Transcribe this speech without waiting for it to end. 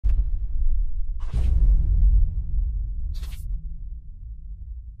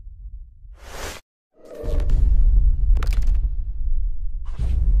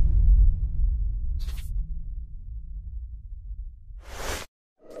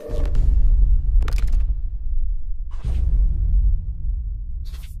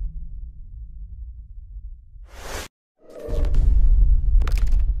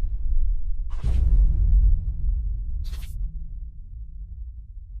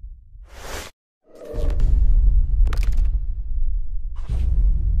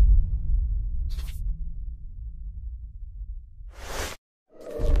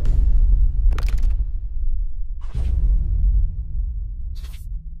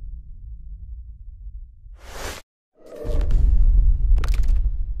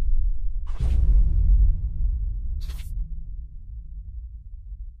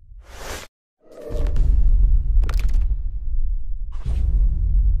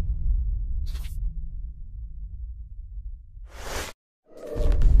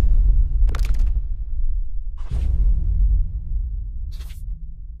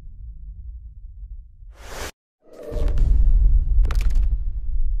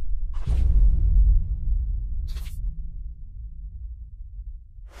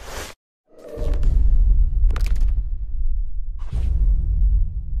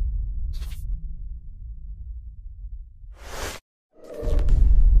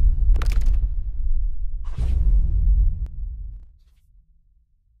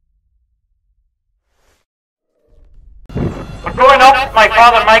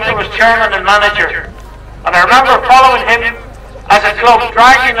father Michael was chairman and manager, and I remember following him as a club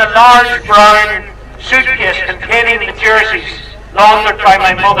dragging a large brown suitcase containing the jerseys laundered by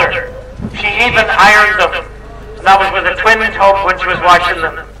my mother. She even ironed them, and that was with a twin tub when she was washing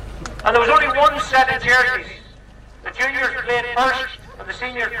them. And there was only one set of jerseys. The juniors played first, and the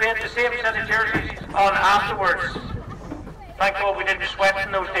seniors played the same set of jerseys on afterwards. Thank God we didn't sweat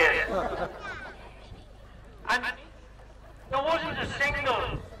in those days. And there wasn't a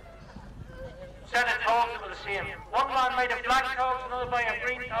single set of togs that were the same. One man might have black togs, another might have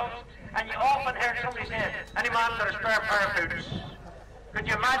green togs, and you often heard somebody say, any man got a spare pair of boots. Could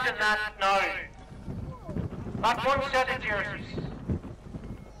you imagine that now? Not one set of jerseys.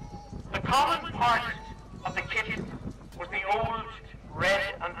 The common part of the kit was the old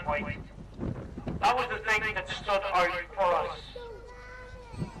red and white. That was the thing that stood out for us.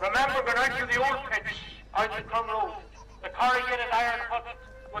 Remember going out to the old pitch, out the Crumb Road, the corrugated iron hut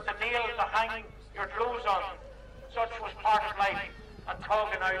with the nails to hang your clothes on. Such was part of life, and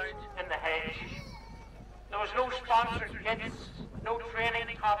togging out in the hedge. There was no sponsored kits, no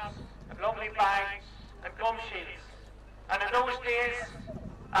training tops, and lovely bags, and gum shields. And in those days,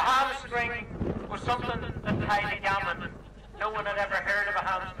 a hamstring was something that tied a gammon. No one had ever heard of a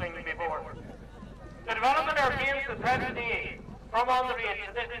hamstring before. The development of our games to the present day, from on the range,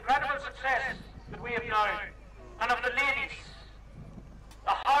 and the incredible success that we have now, and of the ladies, the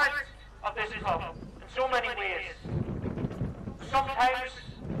heart of this club, in so many ways. Sometimes,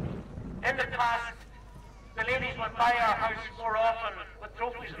 in the past, the ladies went by our house more often with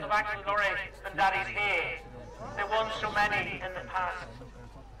trophies in the back of the lorry than Daddy's hay. They won so many in the past.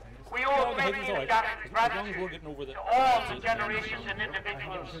 We owe great deal of gratitude to all the generations and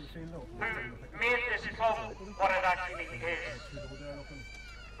individuals who made this club what it actually is.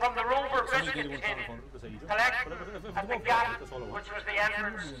 From the Rover biscuit tin collected at the gap, which was the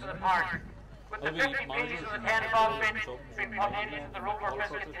entrance to the park, with the 50 pieces of the 10 bob bit being put into the Rover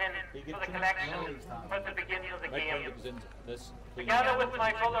biscuit tin for the collection for the beginning of the game. Together with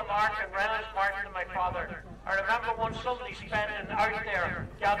my brother Mark and Reynolds Martin and my father, I remember one Sunday spending out there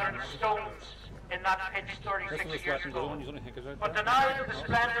gathering stones in that pitch 36 years ago. But to now the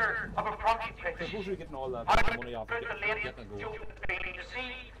splendour of a crumpy pitch, I would put the ladies to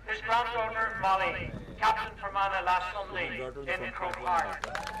see his granddaughter Molly, captain Fermanagh last Sunday in Croke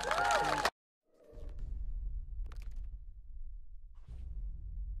Park.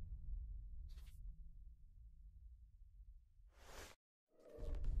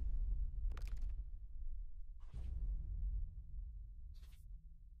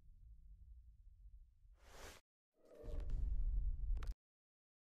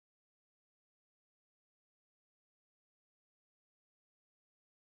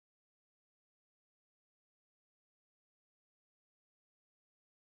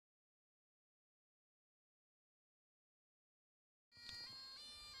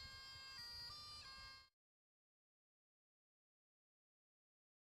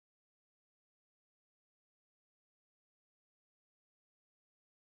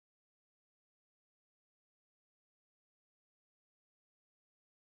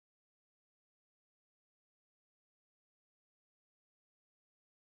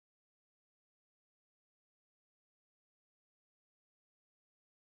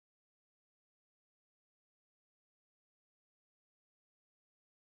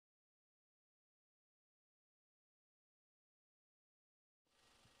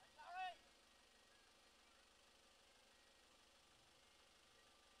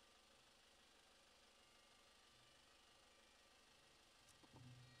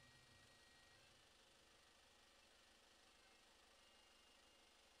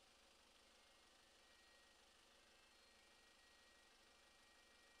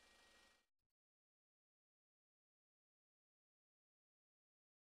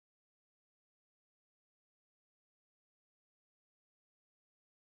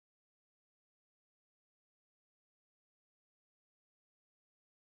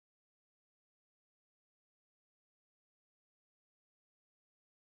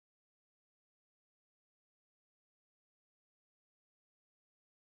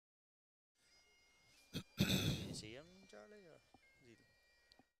 Is he Charlie, or is he?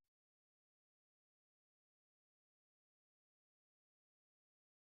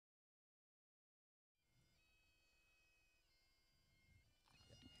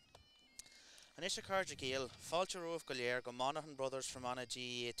 An Ishakar Gael, Fáilte Roh Goléir go Monaghan Brothers Fermanagh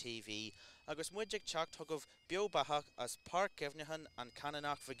GAA TV, agus Mhig teacht thugh Bio Bahach as Páirc Gevnehan and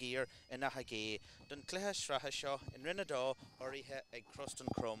Chanónach Uidhir in Achadh, don cluiche sreatha seo in rinne dá oríthe ag Crust and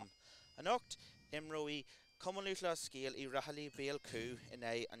Crumb. An ocht Imroí Cumann Lúthla scéal I Rahali Belcoo in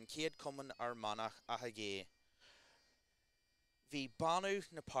a and Céad Cumann ar Monagh Achadh. Bhí banú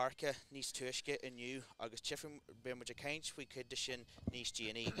na Páirce níos tuaisce inniu agus tifim be muid a caint faoi cuid sin níos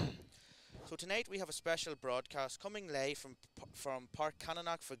déanaí. So tonight we have a special broadcast coming live from Páirc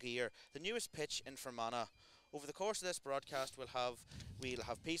Chanónach Uidhir, the newest pitch in Fermanagh. Over the course of this broadcast we'll have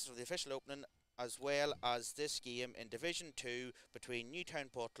pieces of the official opening as well as this game in Division 2 between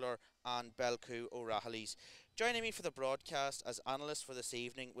Newtownbutler and Belcoo O'Rahilly's. Joining me for the broadcast as analyst for this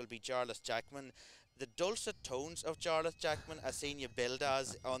evening will be Jarlath Jackman. The dulcet tones of Jarlath Jackman I've seen you build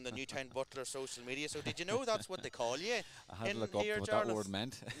as on the Newtownbutler social media. So did you know that's what they call you? I had to look up what that word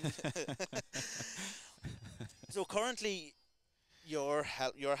meant. So currently you're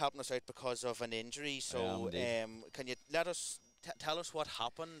helping us out because of an injury. So can you let us tell us what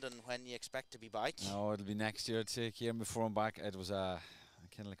happened and when you expect to be back? No, it'll be next year. Before I'm back, it was a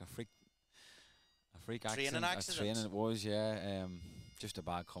kind of like a freak training accident. Training it was, yeah. Just a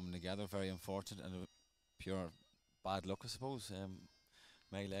bad coming together, very unfortunate, and pure bad luck, I suppose.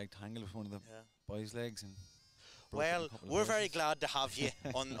 My leg tangled with one of the boys' legs, and well, we're very glad to have you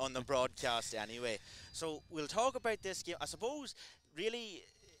on the broadcast anyway. So we'll talk about this game. I suppose, really,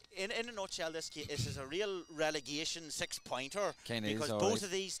 in a nutshell, this is a real relegation six-pointer because both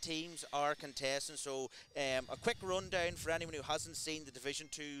of these teams are contesting. So a quick rundown for anyone who hasn't seen the Division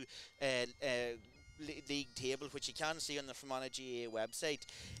 2 league table, which you can see on the Fermanagh GAA website.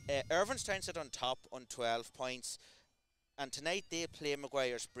 Irvinstown sit on top on 12 points, and tonight they play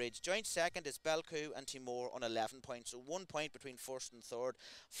Maguire's Bridge. Joint second is Belcoo and Timor on 11 points, so 1 point between first and third.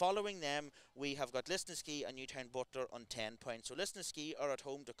 Following them, we have got Lisnaskea and Newtownbutler on 10 points. So Lisnaskea are at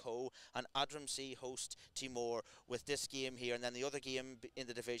home to Co, and Adramsea host Timor with this game here, and then the other game in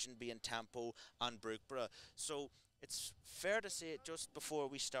the division being Tampo and Brookborough. So it's fair to say, just before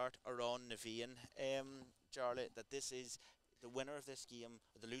we start around the vein, Charlie, that this is the winner of this game,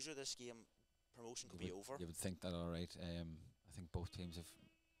 the loser of this game, promotion could be over. You would think that, all right. I think both teams have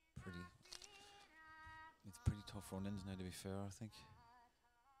it's pretty tough run-ins now, to be fair, I think.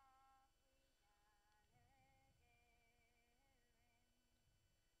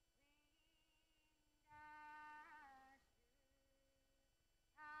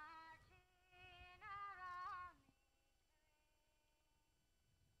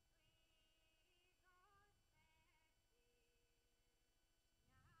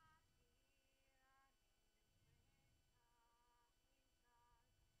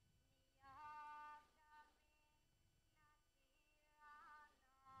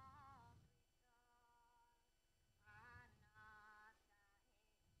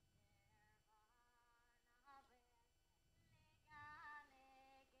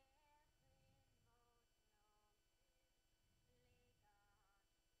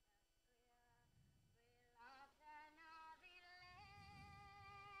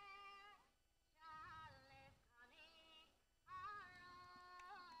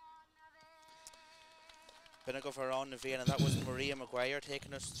 Binnacle for around the vein, and that was Maria Maguire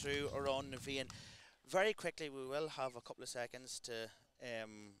taking us through around the vein. Very quickly, we will have a couple of seconds to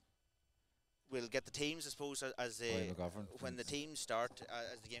we'll get the teams, I suppose, as when the teams start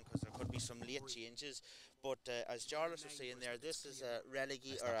as the game, because there could be some late changes. But as Jarlath was saying there, this is a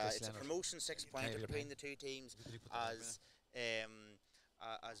it's a promotion 6-pointer between the two teams, as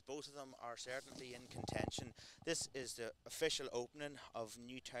both of them are certainly in contention. This is the official opening of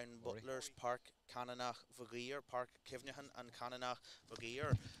Newtownbutler's Páirc Chanónach Uidhir, Páirc Civnehan and Chanónach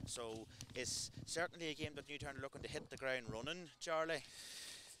Uidhir. So it's certainly a game that Newtown are looking to hit the ground running, Charlie.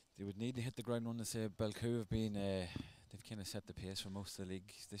 They would need to hit the ground running. Say Belcoo have been they've kind of set the pace for most of the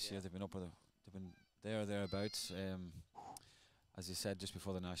league this year. They've been up with they've been thereabouts. As you said just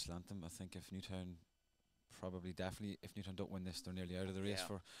before the national anthem, I think if Newtown if Newtown don't win this, they're nearly out of the race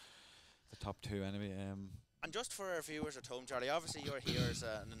for the top two anyway. And just for our viewers at home, Charlie, obviously you're here as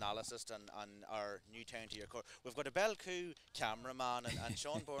an analyst on our Newtown to your court. We've got a Belcoo cameraman, and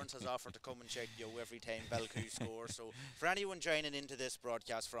Sean Burns has offered to come and check you every time Belcoo scores. So for anyone joining into this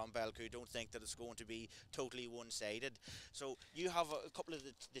broadcast from Belcoo, don't think that it's going to be totally one-sided. So you have a couple of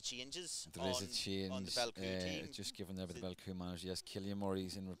the changes on the Belcoo team. Just given there by the Belcoo manager, yes, Killian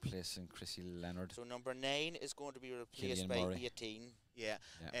Murray's in replacing Chrissy Leonard. So number 9 is going to be replaced by 18. Yeah.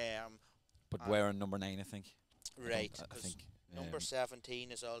 But wearing number 9, I think. Right, because number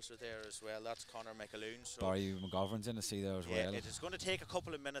 17 is also there as well. That's Conor McAloon. So Barry McGovern's in the sea there as well. It is going to take a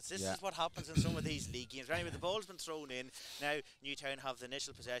couple of minutes. This is what happens in some of these league games. Anyway, the ball's been thrown in. Now Newtown have the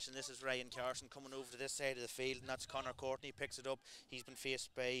initial possession. This is Ryan Carson coming over to this side of the field, and that's Conor Courtney. Picks it up. He's been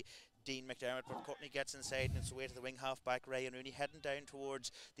faced by Dean McDermott, but Courtney gets inside and it's away to the wing half back. Ryan Rooney heading down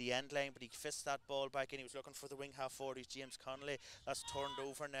towards the end line, but he fists that ball back in. He was looking for the wing half forward, who's James Connolly. That's turned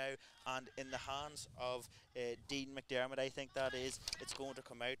over now, and in the hands of Dean McDermott, I think that is, it's going to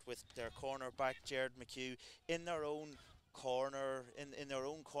come out with their corner back, Jared McHugh, in their own corner, in their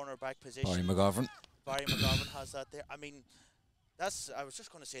own corner back position. Barry McGovern has that there. I mean, I was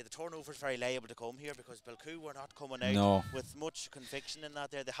just going to say the turnover is very liable to come here because Belcoo were not coming out with much conviction in that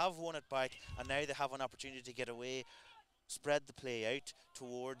there. They have won it back, and now they have an opportunity to get away, spread the play out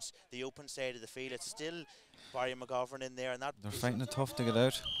towards the open side of the field. It's still Barry McGovern in there, and that they're finding it tough to get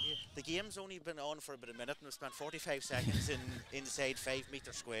out. Yeah, the game's only been on for about a minute, and we've spent 45 seconds inside 5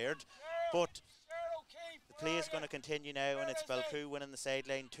 metres squared. But the play is going to continue now, and it's Belcoo winning the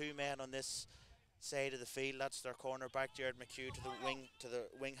sideline. 2 men on this side of the field. That's their cornerback, Jared McHugh, to the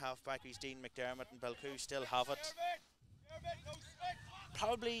wing half back, who's Dean McDermott, and Belcoo still have it.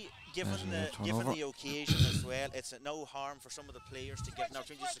 Probably given the occasion as well, it's no harm for some of the players to get an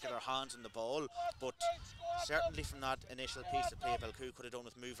opportunity just to get their hands on the ball, but certainly from that initial piece of play, Belcoo could have done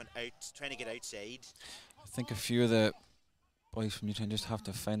with moving out, trying to get outside. I think a few of the boys from Newtown just have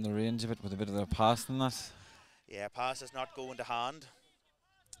to find the range of it with a bit of their passing that. Yeah, pass is not going to hand.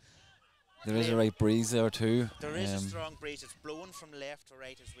 There is a right breeze there too. There is a strong breeze. It's blowing from left to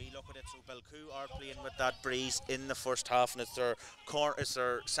right as we look at it. So Belcoo are playing with that breeze in the first half, and it's their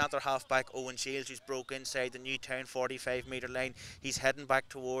centre half back Owen Shields who's broke inside the Newtown 45-metre line. He's heading back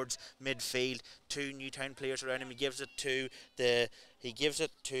towards midfield. 2 Newtown players around him. He gives it to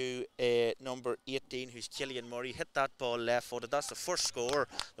number 18, who's Killian Murray. Hit that ball left-footed. That's the first score.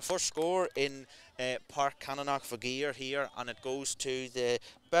 The first score in Páirc Chanónach Uidhir here, and it goes to the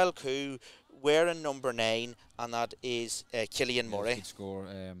Belcoo wearing number 9, and that is Killian Murray. Good score.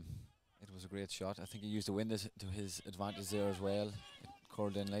 It was a great shot. I think he used the wind to his advantage there as well. It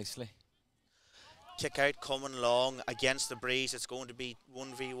curled in nicely. Kick out coming along against the breeze. It's going to be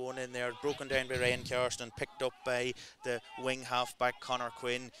 1v1 in there, broken down by Ryan Kirsten and picked up by the wing half-back Connor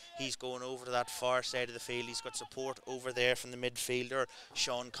Quinn. He's going over to that far side of the field. He's got support over there from the midfielder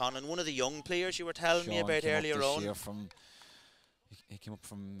Sean Connon, one of the young players you were telling me about earlier on. He came up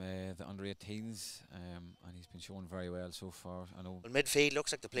from the under-18s, and he's been showing very well so far. I know. Well, midfield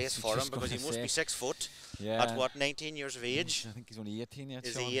looks like the place for him because he must be 6 foot at what, 19 years of age? I think he's only 18 yet.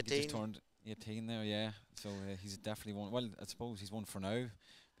 Is he 18? He just turned 18 there, yeah. So he's definitely one. Well, I suppose he's one for now.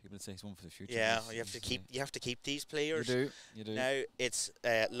 People would say he's one for the future. Yeah, you have to keep these players. You do. Now it's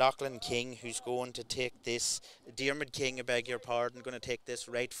Lachlan King who's going to take this. Diarmid King, I beg your pardon, going to take this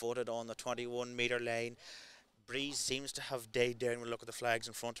right-footed on the 21-metre line. Breeze seems to have died down. We'll look at the flags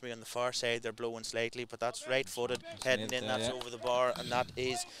in front of me on the far side. They're blowing slightly, but that's right-footed, heading in. That's over the bar, and that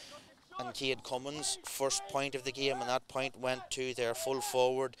is Cade Cummins' first point of the game, and that point went to their full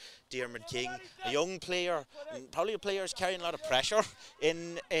forward, Diarmid King, a young player, and probably a player who's carrying a lot of pressure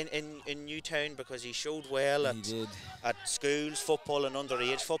in Newtown because he showed well at schools football and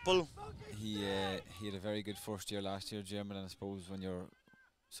underage football. He had a very good first year last year, Diarmid, and I suppose when you're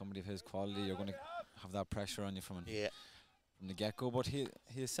somebody of his quality, you're going to have that pressure on you from the get-go. But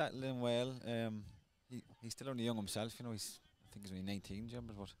he's settled in well. He's still only young himself, you know. I think he's only 19,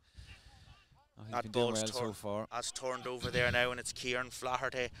 Diarmid, but he's been doing well so far. That's turned over there now, and it's Kieran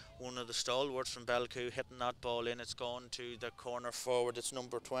Flaherty, one of the stalwarts from Belcoo, hitting that ball in. It's gone to the corner forward. It's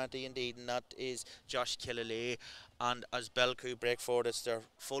number 20 indeed, and that is Josh Killalay. And as Belcoo break forward, it's their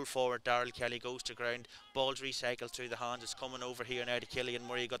full forward, Darryl Kelly, goes to ground. Ball's recycled through the hands. It's coming over here now to Killian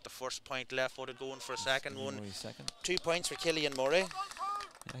Murray. Got the first point, left-footed, going for a second one. 2 points for Killian Murray.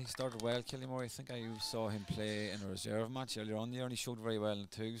 Yeah, he started well, Killian Murray. I think I saw him play in a reserve match earlier on there, and he showed very well in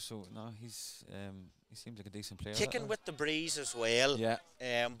it too. So no, he seems like a decent player. Kicking with the breeze as well. Yeah.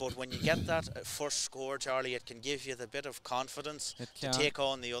 But when you get that first score, Charlie, it can give you the bit of confidence to take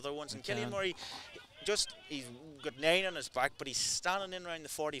on the other ones. And Killian Murray, he's got 9 on his back, but he's standing in around the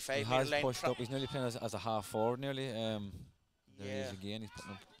 45 metre line. He has pushed up. He's nearly playing as a half forward nearly. There he is again. He's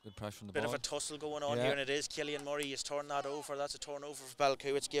putting up good pressure on the ball. Bit of a tussle going on here, and it is Killian Murray. He's turned that over. That's a turnover for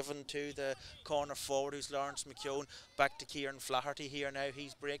Belcoo. It's given to the corner forward, who's Lawrence McKeown. Back to Kieran Flaherty here now.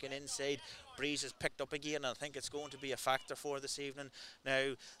 He's breaking inside. Breeze is picked up again, and I think it's going to be a factor for this evening.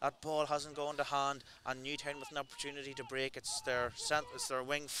 Now that ball hasn't gone to hand, and Newtown with an opportunity to break. It's their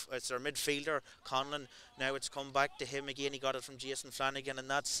midfielder Conlon. Now it's come back to him again. He got it from Jason Flanagan, and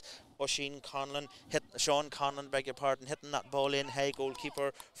that's Sean Conlon, beg your pardon, hitting that ball in. Hey,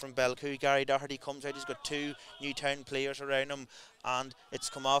 goalkeeper from Belcoo, Gary Doherty, comes out. He's got 2 Newtown players around him, and it's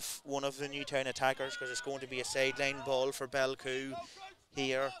come off one of the Newtown attackers because it's going to be a sideline ball for Belcoo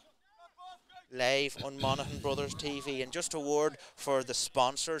here. live on Monaghan Brothers TV. And just a word for the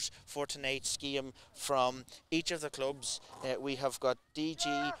sponsors for tonight's game from each of the clubs. We have got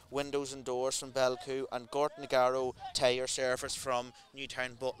DG Windows and Doors from Belcoo and Gort Nagaro Tyre Service from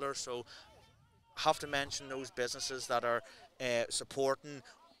Newtownbutler. So have to mention those businesses that are supporting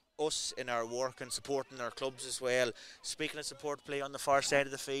us in our work and supporting our clubs as well. Speaking of support play on the far side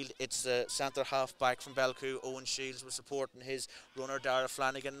of the field, it's the centre half back from Belcoo, Owen Shields, was supporting his runner Dara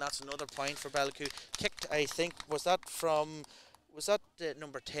Flanagan. That's another point for Belcoo. Kicked, I think, was that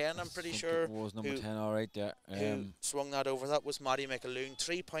number 10, I'm pretty sure? It was number 10, alright, yeah. Who swung that over. That was Matty McAloon.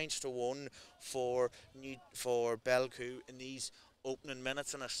 3 points to 1 for Belcoo in these opening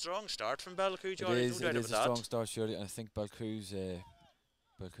minutes, and a strong start from Belcoo, Jordy. It is a strong start, surely. I think Belcoo's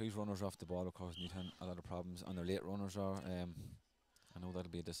runners off the ball are causing Newtown a lot of problems, and their late runners are. I know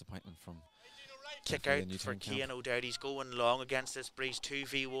that'll be a disappointment from kick out for Cian O'Dowd. Going long against this breeze.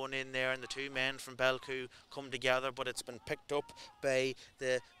 2v1 in there, and the two men from Belcoo come together, but it's been picked up by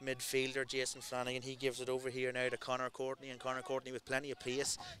the midfielder Jason Flanagan. He gives it over here now to Conor Courtney, and Conor Courtney, with plenty of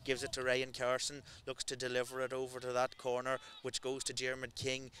pace, gives it to Ryan Carson, looks to deliver it over to that corner, which goes to Diarmuid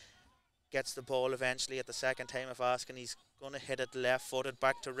King. Gets the ball eventually at the second time of asking. He's going to hit it left-footed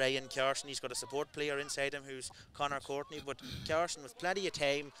back to Ryan Carson. He's got a support player inside him who's Conor Courtney, but Carson, with plenty of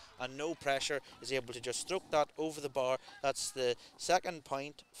time and no pressure, is able to just stroke that over the bar. That's the second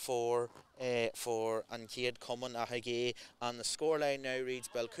point for Achadh coming Achadh GAA, and the scoreline now reads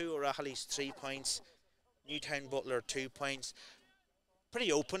Belcoo O'Rahilly's 3 points, Newtownbutler 2 points.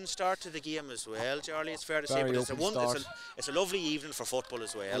 Pretty open start to the game as well, Charlie. It's fair to say, but it's a lovely evening for football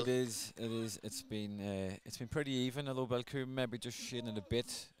as well. It is. It's been pretty even, although Belcoo maybe just shading it a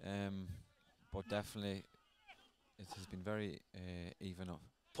bit, but definitely it has been very even up.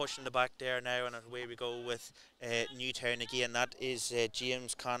 Pushing the back there now, and away we go with Newtown again. That is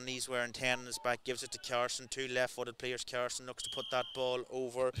James Connolly's wearing 10 on his back, gives it to Carson, two left-footed players. Carson looks to put that ball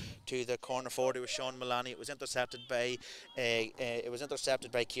over to the corner forward. It was Sean Mullaney. It was intercepted by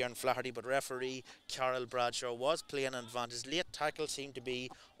Kieran Flaherty, but referee Carol Bradshaw was playing an advantage. Late tackle seemed to be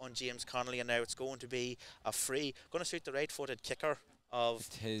on James Connolly, and now it's going to be a free. Going to suit the right-footed kicker of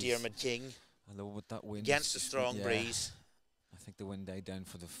Diarmuid King. Although with that wind against the strong breeze. I think the wind died down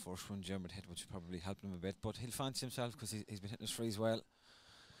for the first one Diarmuid hit, which probably helped him a bit, but he'll fancy himself because he's been hitting his frees well.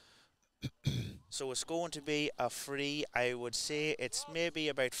 So it's going to be a free. I would say it's maybe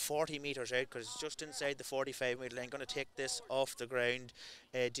about 40 metres out, because it's just inside the 45-metre line. Going to take this off the ground.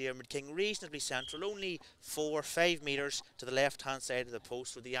 Diarmuid King reasonably central, only 4-5 metres to the left-hand side of the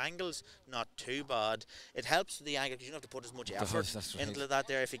post, so the angle's not too bad. It helps with the angle because you don't have to put as much effort into that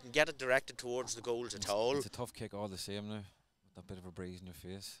there if you can get it directed towards the goals at all. It's a tough kick all the same now, with that bit of a breeze in your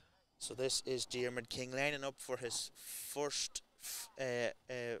face. So this is Diarmuid King lining up for his first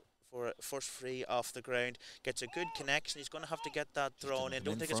free off the ground. Gets a good connection. He's going to have to get that thrown in.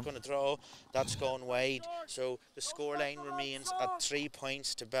 Don't think it's going to draw. That's gone wide. So the scoreline remains at 3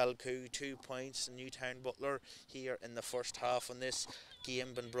 points to Belcoo, 2 points to Newtownbutler here in the first half. And this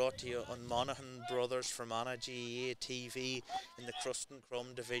game been brought to you on Monaghan Brothers Fermanagh GAA TV in the Crust and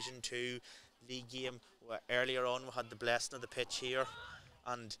Crumb Division 2 league game. Earlier on we had the blessing of the pitch here,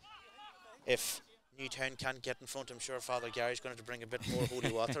 and if Newtown can't get in front, I'm sure Father Gary's going to have to bring a bit more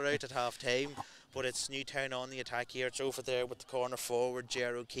holy water out at half time. But it's Newtown on the attack here. It's over there with the corner forward.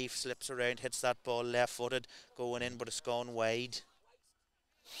 Ger O'Keefe slips around, hits that ball left footed, going in, but it's gone wide.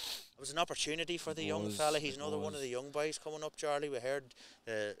 It was an opportunity for the young fella. He's another one of the young boys coming up, Charlie. We heard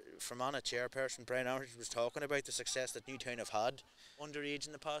Fermanagh chairperson Brian Armitage was talking about the success that Newtown have had underage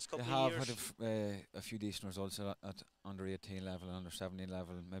in the past couple of years. They have had a few decent results at under 18 level and under 17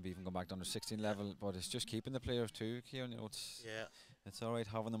 level, maybe even going back to under 16 level, but it's just keeping the players too, Kieran. You know, it's alright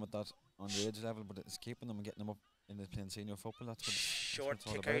having them at that underage level, but it's keeping them and getting them up in the playing senior football. That's what short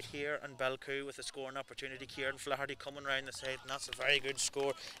kick out here, and Belcoo with a scoring opportunity. Kieran Flaherty coming round the side, and that's a very good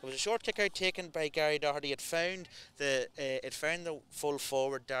score. It was a short kick out taken by Gary Doherty. It found the full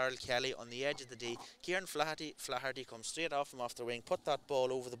forward Darrell Kelly on the edge of the D. Kieran Flaherty comes straight off him off the wing, put that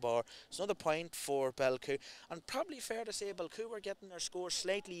ball over the bar. It's another point for Belcoo, and probably fair to say Belcoo were getting their scores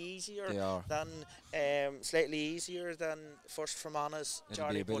slightly easier than first Fermanaghs.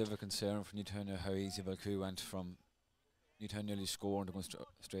 It'll be a bit of a concern for Newtown how easy Belcoo went from Newtown nearly scoring to going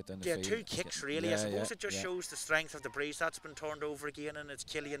straight down the field. Two kicks really. I suppose it just shows the strength of the breeze. That's been turned over again, and it's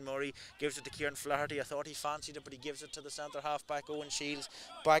Killian Murray gives it to Kieran Flaherty. I thought he fancied it, but he gives it to the centre half back Owen Shields.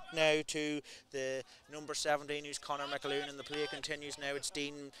 Back now to the number 17, who's Conor McAloon, and the play continues now. It's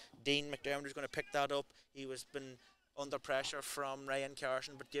Dean McDermott who's going to pick that up. He was been under pressure from Ryan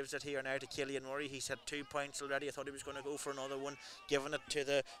Carson, but gives it here now to Killian Murray. He's had 2 points already. I thought he was going to go for another one, giving it to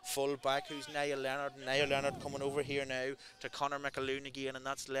the full back, who's Niall Leonard. Niall Leonard coming over here now to Conor McAloon again, and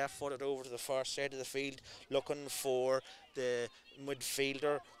that's left footed over to the far side of the field, looking for the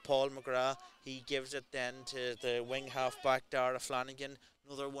midfielder Paul McGrath. He gives it then to the wing half back Dara Flanagan,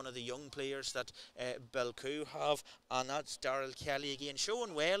 another one of the young players that Belcoo have, and that's Darrell Kelly again,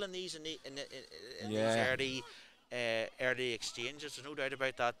 showing well in these these early exchanges. There's no doubt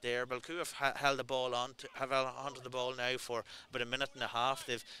about that there. Belcoo have held the ball onto the ball now for about a minute and a half.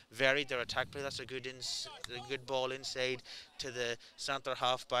 They've varied their attack play. That's a good ball inside to the centre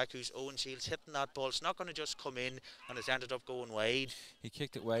half back, who's Owen Shields, hitting that ball. It's not going to just come in, and it's ended up going wide. He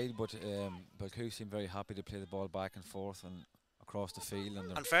kicked it wide, but Belcoo seemed very happy to play the ball back and forth and across the field,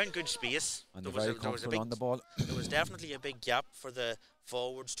 and found good space. And there was a big, on the ball. There was definitely a big gap for the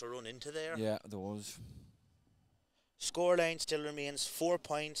forwards to run into there. Yeah, there was. Scoreline still remains 4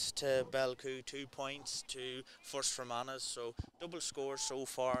 points to Belcoo, 2 points to First Fermanaghs, so double scores so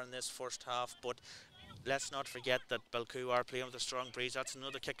far in this first half. But let's not forget that Belcoo are playing with a strong breeze. That's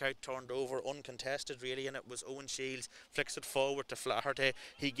another kick out turned over, uncontested really, and it was Owen Shields, flicks it forward to Flaherty.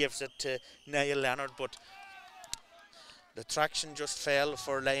 He gives it to Niall Leonard, but the traction just fell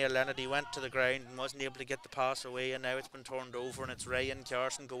for Niall Leonard. He went to the ground and wasn't able to get the pass away, and now it's been turned over, and it's Ryan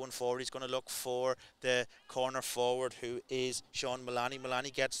Carson going forward. He's going to look for the corner forward, who is Sean Mullaney. Mullaney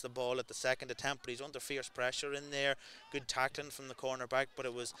gets the ball at the second attempt, but he's under fierce pressure in there. Good tackling from the corner back, but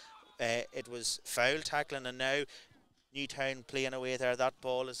it was foul tackling, and now Newtown playing away there. That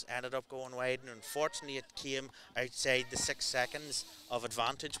ball has ended up going wide, and unfortunately it came outside the 6 seconds of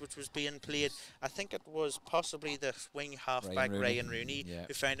advantage which was being played. I think it was possibly the wing half-back Ryan Rooney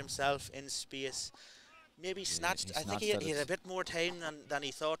who found himself in space. Maybe snatched. I think he had a bit more time than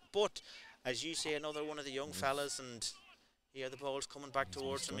he thought, but as you say, another one of the young fellas, and yeah, the ball's coming back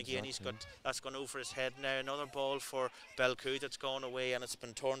towards him again. That's gone over his head now. Another ball for Belcoo that's gone away, and it's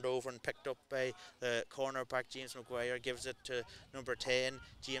been turned over and picked up by the corner back James McGuire. Gives it to number 10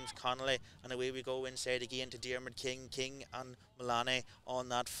 James Connolly, and away we go inside again to Diarmuid King and Mullaney on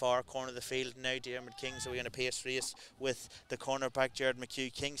that far corner of the field. Now Diarmuid King's away in a pace race with the corner back Jared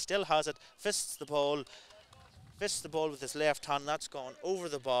McHugh. King still has it, fists the ball with his left hand. That's gone over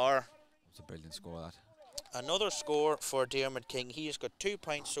the bar. It's a brilliant score, that. Another score for Diarmuid King. He has got 2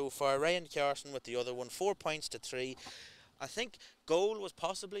 points so far. Ryan Carson with the other one, 4 points to 3. I think goal was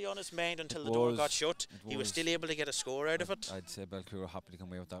possibly on his mind until the door got shut. He was still able to get a score out of it. I'd say Belcoo were happy to come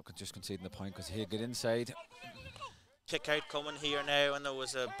away with that, just conceding the point, because he'd get inside. Kick out coming here now, and there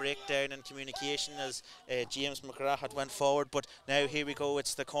was a breakdown in communication as James McGrath had went forward, but now here we go.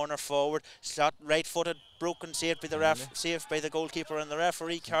 It's the corner forward, shot right footed, broken, saved by the saved by the goalkeeper, and the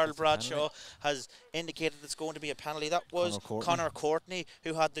referee Carl Bradshaw has indicated it's going to be a penalty. That was Conor Courtney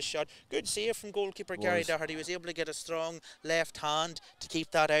who had the shot. Good save from goalkeeper Gary Doherty. He was able to get a strong left hand to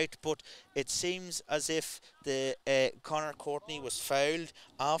keep that out, but it seems as if the Conor Courtney was fouled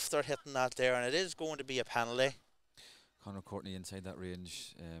after hitting that there, and it is going to be a penalty. Conor Courtney inside that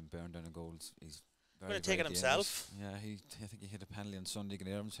range, bearing down a goal. He's very, going to take it himself. Yeah, I think he hit a penalty on Sunday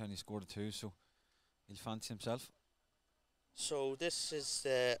against Ermstown. He scored a 2, so he'll fancy himself. So this is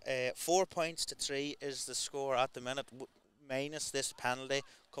the 4 points to 3 is the score at the minute, minus this penalty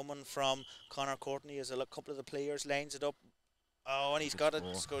coming from Conor Courtney as a couple of the players lines it up. Oh, and he's got it.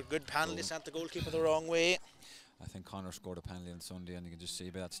 Scored good penalty, sent the goalkeeper the wrong way. I think Conor scored a penalty on Sunday, and you can just see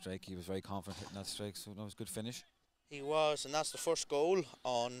by that strike he was very confident hitting that strike, so that was a good finish. He was, and that's the first goal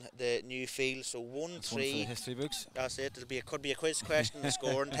on the new field. So 1-3. History books. That's it. Could be a quiz question. The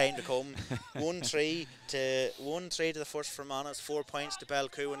score and time to come. 1-3 to the First Fermanaghs. 4 points to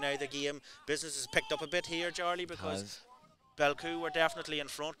Belcoo, and now the game business has picked up a bit here, Charlie, because Belcoo were definitely in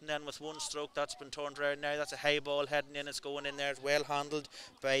front, and then with one stroke that's been turned around now. That's a high ball heading in. It's going in there. It's well handled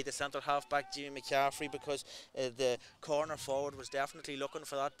by the centre half back Jimmy McCaffrey, because the corner forward was definitely looking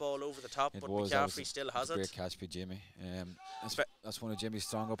for that ball over the top, but McCaffrey still has it. Great catch by Jimmy. That's one of Jimmy's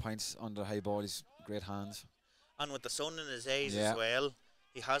stronger points under high ball. He's great hands. And with the sun in his eyes as well.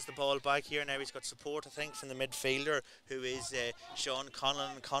 He has the ball back here now. He's got support, I think, from the midfielder, who is Sean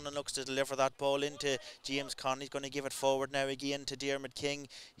Conlon. And Conlon looks to deliver that ball into James Conlon. He's going to give it forward now again to Diarmuid King.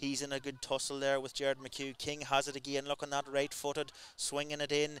 He's in a good tussle there with Jared McHugh. King has it again, looking that right-footed, swinging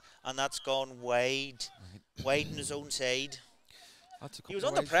it in, and that's gone wide on his own side. He was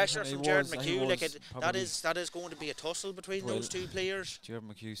under pressure from Jared McHugh. That is going to be a tussle between those two players. Jared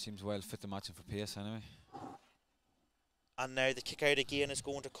McHugh seems well fit to match him for pace anyway. And now the kick out again is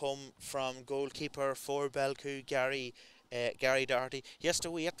going to come from goalkeeper for Belcoo, Gary Gary Doherty. He has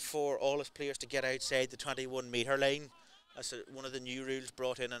to wait for all his players to get outside the 21-metre line. That's one of the new rules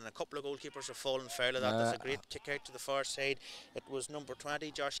brought in, and a couple of goalkeepers have fallen foul of that. That's a great kick out to the far side. It was number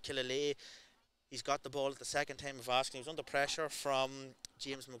 20, Josh Killalay. He's got the ball at the second time of asking. He was under pressure from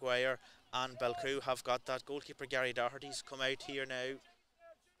James Maguire, and Belcoo have got that. Goalkeeper Gary Doherty's come out here now,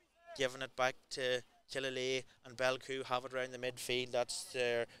 giving it back to Killalay, and Belcoo have it round the midfield. That's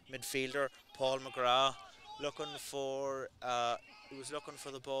their midfielder, Paul McGrath, looking for he was looking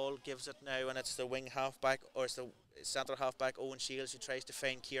for the ball, gives it now, and it's the wing half-back, or it's the centre half-back, Owen Shields, who tries to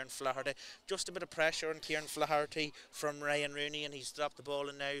find Kieran Flaherty. Just a bit of pressure on Kieran Flaherty from Ryan Rooney, and he's dropped the ball,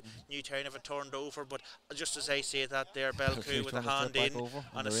 and now Newtown have it turned over. But just as I say that there, Belcoo with a hand in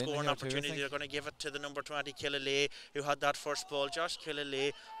and a scoring opportunity. They're going to give it to the number 20, Killalay, who had that first ball. Josh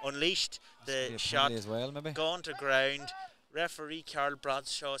Killalay unleashed the shot, as well, gone to ground. Referee Carl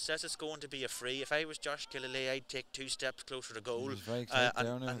Bradshaw says it's going to be a free. If I was Josh Killalay, I'd take 2 steps closer to goal. It was very tight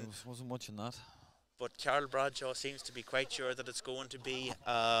there, and wasn't much in that. But Carl Bradshaw seems to be quite sure that it's going to be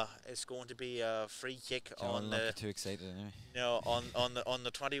a free kick on the. Too excited anyway. No, on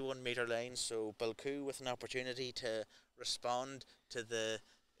the 21-metre line. So Belcoo with an opportunity to respond to the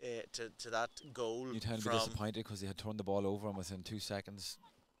to that goal. Newtown would be disappointed because they had turned the ball over, and within 2 seconds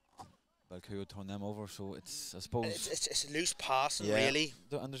Belcoo would turn them over. So it's, I suppose, it's a loose passing, really.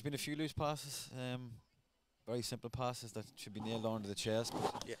 And there's been a few loose passes, very simple passes that should be nailed onto the chest.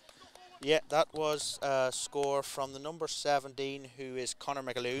 Yeah, that was a score from the number 17, who is Conor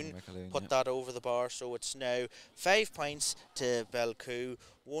McAloon. Put that over the bar, so it's now 5 points to Belcoo,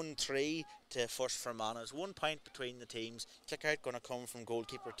 1-3 to First Fermanaghs. 1 point between the teams. Kick out going to come from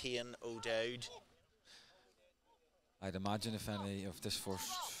goalkeeper Cian O'Dowd. I'd imagine if any of this first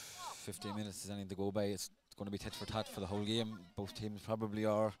 15 minutes is anything to go by, it's going to be tit for tat for the whole game. Both teams probably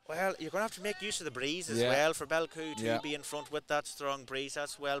are. Well, you're going to have to make use of the breeze as well for Belcoo to be in front with that strong breeze.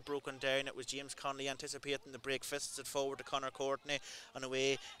 That's well broken down. It was James Connolly anticipating the break, fists it forward to Conor Courtney, and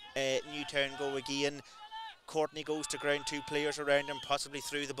away Newtown go again. Courtney goes to ground, 2 players around him, possibly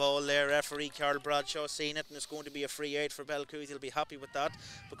threw the ball there. Referee Carl Bradshaw seen it, and it's going to be a free out for Belcoo. He'll be happy with that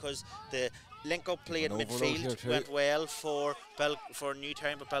because the link-up play in midfield went well for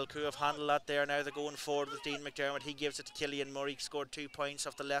Newtown, but Belcoo have handled that there. Now they're going forward with Dean McDermott. He gives it to Killian Murray, scored 2 points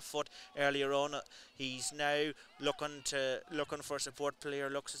off the left foot earlier on. He's now looking for a support player.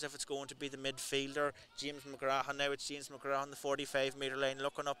 Looks as if it's going to be the midfielder, James McGrath, and now it's James McGrath on the 45-metre line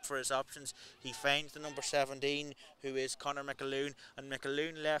looking up for his options. He finds the number 17, who is Conor McAloon, and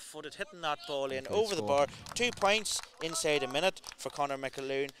McAloon left-footed, hitting that ball in over the bar. 2 points inside a minute for Conor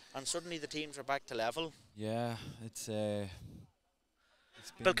McAloon, and suddenly the teams are back to level. Yeah, it's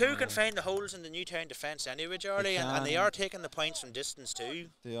Belcoo can find the holes in the Newtown defence anyway, Charlie, and they are taking the points from distance too.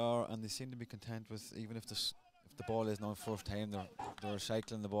 They are, and they seem to be content with, even if the ball isn't on first time, they're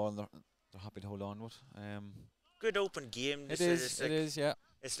recycling the ball, and they're happy to hold on with. Good open game. It is, yeah.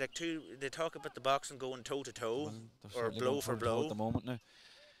 It's like they talk about the boxing going toe to toe, or blow for blow. At the moment now.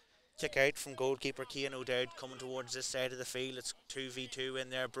 Kick out from goalkeeper Cian O'Dowd coming towards this side of the field. It's 2v2 in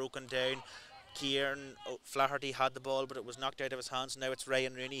there, broken down. Kieran Flaherty had the ball, but it was knocked out of his hands. Now it's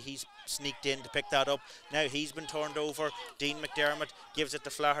Ryan Rooney. He's sneaked in to pick that up. Now he's been turned over. Dean McDermott gives it to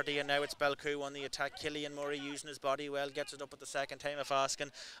Flaherty, and now it's Belcoo on the attack. Killian Murray using his body well, gets it up at the second time of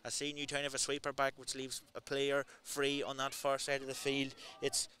asking. I see Newtown have a sweeper back, which leaves a player free on that far side of the field.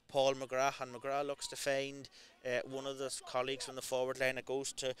 It's Paul McGrath, and McGrath looks to find one of the colleagues from the forward line. It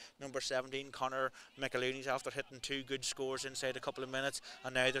goes to number 17, Conor McAloon. He's after hitting 2 good scores inside a couple of minutes,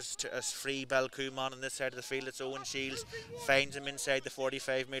 and now there's a free Belcoo man on this side of the field. It's Owen Shields, finds him inside the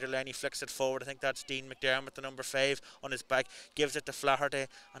 45-metre line. He flicks it forward. I think that's Dean McDermott, the number 5, on his back, gives it to Flaherty,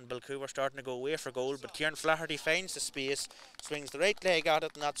 and Belcoo are starting to go away for goal, but Kieran Flaherty finds the space, swings the right leg at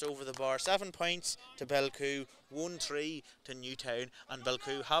it, and that's over the bar. 7 points to Belcoo, 1-3 to Newtown, and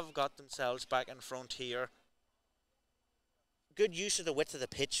Belcoo have got themselves back in front here. Good use of the width of the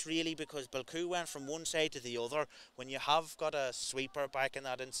pitch, really, because Belcoo went from one side to the other. When you have got a sweeper back in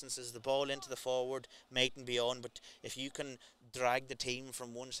that instance, is the ball into the forward, mightn't be on, but if you can drag the team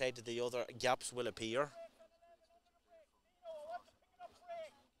from one side to the other, gaps will appear.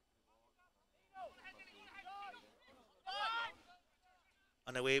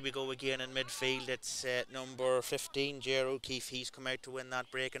 And away we go again in midfield. It's number 15, Ger O'Keefe. He's come out to win that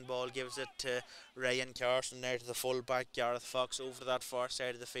breaking ball. Gives it to Ryan Carson, now to the full back, Gareth Fox, over to that far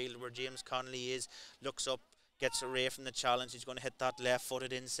side of the field where James Connolly is. Looks up, gets away from the challenge. He's going to hit that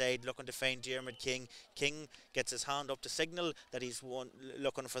left-footed inside, looking to find Diarmuid King. King gets his hand up to signal that he's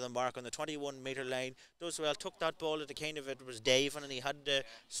looking for the mark on the 21-metre line. Does well, took that ball at the kind of, it was diving, and he had to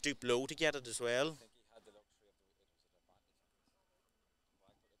stoop low to get it as well.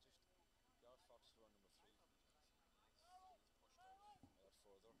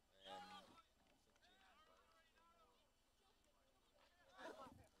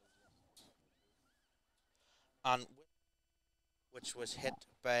 and which was hit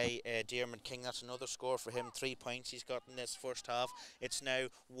by Diarmuid King. That's another score for him. 3 points he's got in this first half. It's now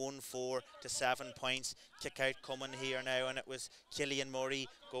 1-4 to 7 points. Kick out coming here now, and it was Killian Murray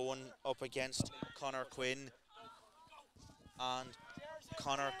going up against Conor Quinn. And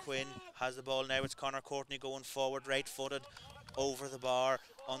Conor Quinn has the ball now. It's Conor Courtney going forward, right-footed, over the bar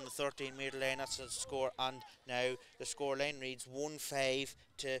on the 13-metre line. That's the score, and now the score line reads 1-5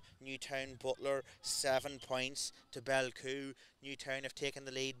 to Newtownbutler, 7 points to Belcoo. Newtown have taken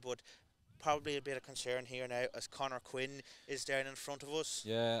the lead, but probably a bit of concern here now as Conor Quinn is down in front of us.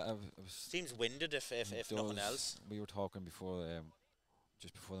 Yeah, I was Seems winded if nothing else. We were talking before,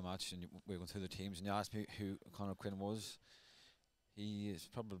 just before the match, and we were going through the teams, and you asked me who Conor Quinn was. He has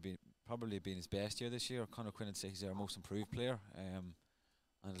probably been his best year this year. Conor Quinn would say he's our most improved player, and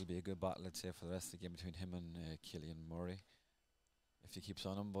it'll be a good battle, I'd say, for the rest of the game between him and Killian Murray, if he keeps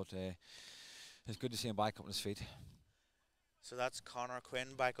on him. But it's good to see him back up on his feet. So that's Conor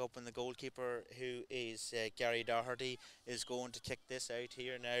Quinn back up, and the goalkeeper, who is Gary Doherty, is going to kick this out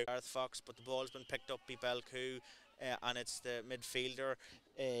here now. Gareth Fox, but the ball's been picked up by Belcoo, and it's the midfielder.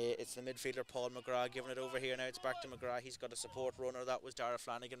 Paul McGrath giving it over here now. It's back to McGrath. He's got a support runner. That was Dara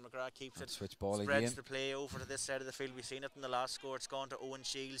Flanagan. McGrath keeps it. Switch ball spreads again. the play over to this side of the field. We've seen it in the last score. It's gone to Owen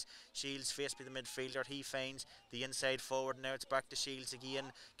Shields. Shields faced by the midfielder. He finds the inside forward. Now it's back to Shields again.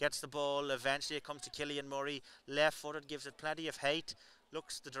 Gets the ball. Eventually it comes to Killian Murray. Left-footed, gives it plenty of height.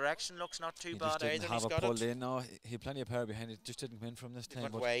 The direction looks not too bad either. He's got it. In. No, he had plenty of power behind it. Just didn't come in from this time.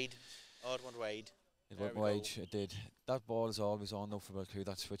 It went wide. Oh, it went wide. It went wide, it did. That ball is always on though for Belcoo,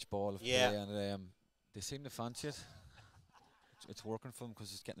 that switch ball of play, and they seem to fancy it. It's working for them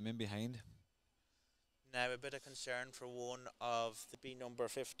because it's getting them in behind. Now a bit of concern for one of the B number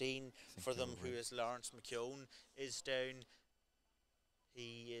 15 for them, who is Lawrence McKeown, is down.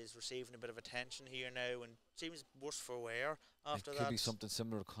 He is receiving a bit of attention here now and seems worse for wear after that. It could be something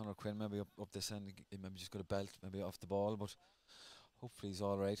similar to Conor Quinn, maybe up this end. He maybe just got a belt, maybe off the ball, but hopefully he's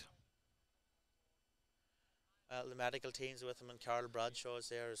all right. The medical teams with him, and Carl Bradshaw is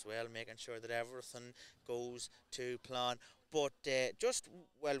there as well, making sure that everything goes to plan. But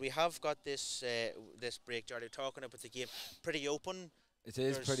we have got this break, Charlie, talking about the game. Pretty open. It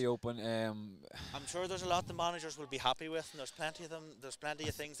is pretty open. I'm sure there's a lot the managers will be happy with, and there's plenty of them. There's plenty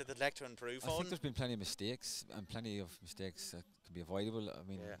of things that they'd like to improve on. I think there's been plenty of mistakes, and plenty of mistakes that could be avoidable. I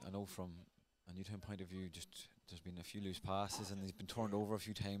mean, I know from a Newtown point of view, just there's been a few loose passes, and he's been turned over a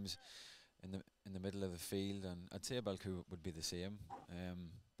few times in the middle of the field, and I'd say Belcoo would be the same.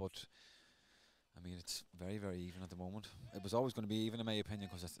 But I mean, it's very, very even at the moment. It was always going to be even, in my opinion,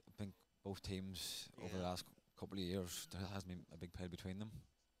 because I think both teams over the last couple of years, there has been a big pile between them.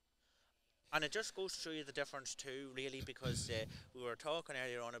 And it just goes to show you the difference too, really, because we were talking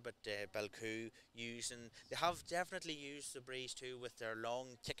earlier on about Belcoo they have definitely used the breeze too with their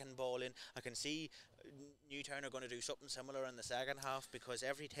long kicking ball in. I can see Newtown are going to do something similar in the second half, because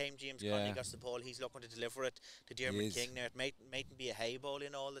every time James Conley gets the ball, he's looking to deliver it to Diarmuid King. Now it mightn't be a high ball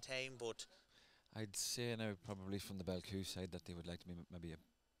in all the time, but I'd say now probably from the Belcoo side that they would like to be maybe a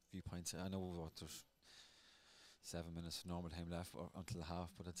few points. I know there's 7 minutes normal time left until the half,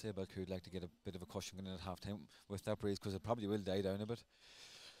 but I'd say Belcoo would like to get a bit of a cushion in at half time with that breeze, because it probably will die down a bit.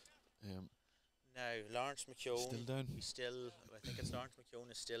 Now Lawrence McKeown still down. I think it's Lawrence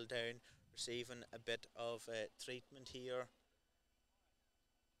McKeown is still down, receiving a bit of treatment here.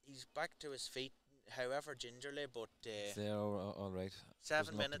 He's back to his feet, however gingerly, but they're all right.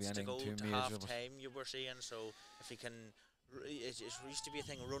 7 minutes to go to half time, you were saying, so if he can, it used to be a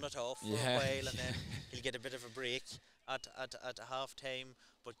thing, run it off for a while, and then he'll get a bit of a break at half time.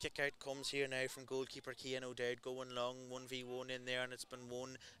 But kick out comes here now from goalkeeper Cian O'Dowd, going long 1v1 in there, and it's been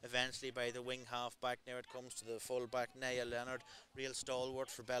won eventually by the wing half back. Now it comes to the full back, Niall Leonard, real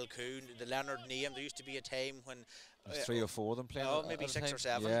stalwart for Belcoo. The Leonard name, there used to be a time when there's 3 or 4 of them playing. Oh, maybe 6 or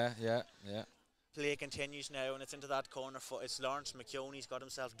 7. Yeah. Play continues now, and it's into that corner. It's Lawrence McKeown. He's got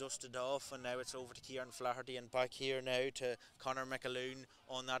himself dusted off, and now it's over to Kieran Flaherty, and back here now to Conor McAloon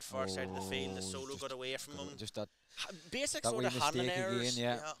on that far side of the field. The solo got away from him. Just that basic sort of handling errors,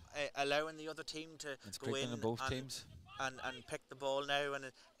 again, allowing the other team to go in both teams. And pick the ball now,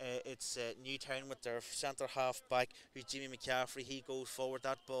 and it's Newtown with their centre half back, who's Jimmy McCaffrey. He goes forward.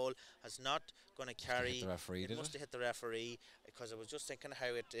 That ball has not going to carry. It must have hit the referee, because I was just thinking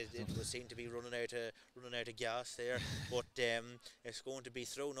how it was seemed to be running out of gas there. But it's going to be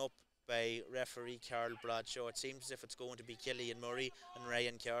thrown up by referee Carl Bradshaw. It seems as if it's going to be Killian Murray and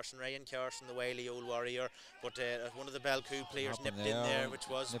Ryan Carson, the wily old warrior. But one of the Belcoo players nipped in there, which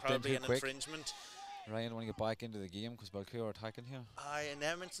was probably an infringement. Ryan want to get back into the game because Belcoo are attacking here. Aye, in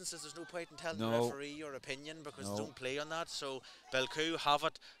them instances, there's no point in telling the No. referee your opinion because No. they don't play on that. So Belcoo have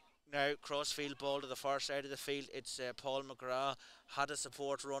it now. Crossfield ball to the far side of the field. It's Paul McGrath had a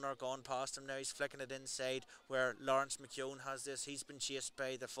support runner gone past him. Now he's flicking it inside where Lawrence McKeown has this. He's been chased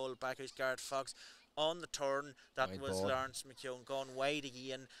by the full back, who's Garrett Fox. On the turn, that Wide was ball. Lawrence McKeown gone wide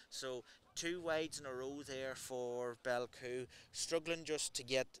again. So 2 wides in a row there for Belcoo, struggling just to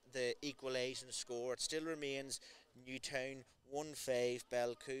get the equalising score. It still remains Newtown 1-5,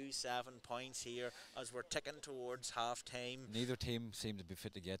 Belcoo 7 points here as we're ticking towards half time. Neither team seem to be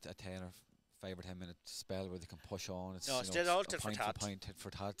fit to get a 10 or 5 or 10 minute spell where they can push on. It's, No, you it's know, still all it's a tit for point tat. point, tit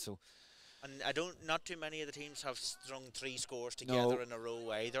for tat. So And not too many of the teams have strung 3 scores together in a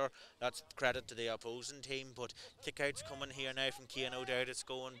row either. That's credit to the opposing team. But kickouts coming here now from Cian O'Dowd. It's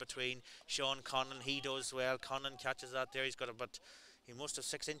going between Sean Connon. He does well. Connon catches that there. He's got about, he must have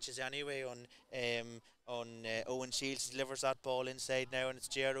 6 inches anyway on Owen Shields. He delivers that ball inside now, and it's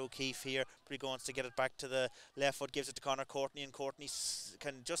Ger O'Keefe here. But he wants to get it back to the left foot, gives it to Conor Courtney, and Courtney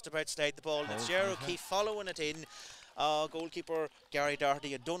can just about slide the ball. And it's Ger O'Keefe following it in. Goalkeeper Gary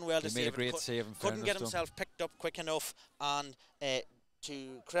Doherty had done well to save it. He made a great save. Couldn't get himself picked up quick enough, and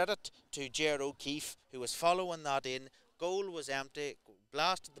to credit to Ger O'Keefe, who was following that in. Goal was empty,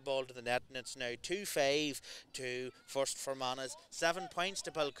 blasted the ball to the net, and it's now 2-5 to first Fermanaghs. 7 points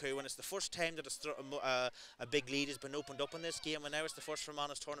to Belcoo, and it's the first time that a big lead has been opened up in this game, and now it's the first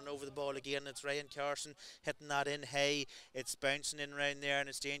Fermanaghs turning over the ball again. It's Ryan Carson hitting that in high. It's bouncing in around there, and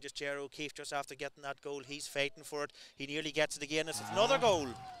it's dangerous. Ger O'Keefe just after getting that goal. He's fighting for it. He nearly gets it again. It's another goal.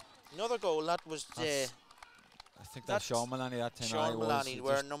 Another goal. That was... I think that's Sean Mullaney that time. Sean Mullaney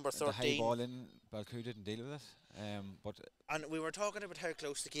wearing number 13. The high ball in, Belcoo didn't deal with it. And we were talking about how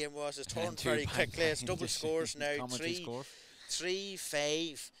close the game was. It's turned very quickly. It's double scores now.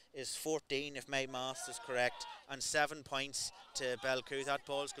 3-5 is 14 if my maths is correct, and 7 points to Belcoo. That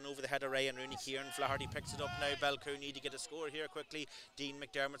ball's gone over the head of Ryan Rooney. Kieran Flaherty picks it up now. Belcoo need to get a score here quickly. Dean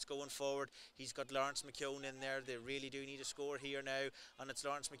McDermott's going forward. He's got Lawrence McKeown in there. They really do need a score here now, and it's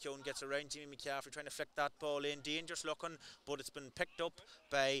Lawrence McKeown gets around Jimmy McCaffrey trying to flick that ball in. Dangerous looking, but it's been picked up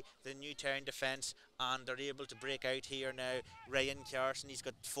by the Newtown defence, and they're able to break out here now. Ryan Carson, he's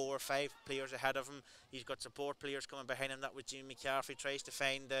got 4 or 5 players ahead of him. He's got support players coming behind him. That was Jimmy McCaffrey. Tries to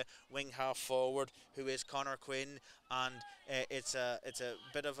find the wing half forward, who is Connor Quinn, and it's a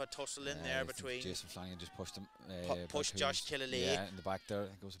bit of a tussle in there between. Jason Flanagan just pushed him. Pushed Josh Killalay. Yeah, in the back there.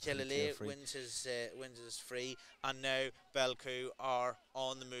 Killalay wins his free, and now Belcoo are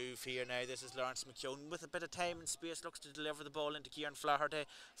on the move here now. This is Lawrence McKeown with a bit of time and space. Looks to deliver the ball into Kieran Flaherty.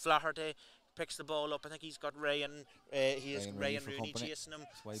 Flaherty picks the ball up. I think he's got Ryan. He has Ryan Rooney chasing him.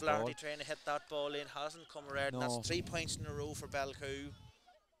 Flaherty trying to hit that ball in, hasn't come around. No. That's 3 points in a row for Belcoo.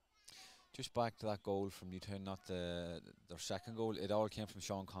 Just back to that goal from Newtown, not their second goal. It all came from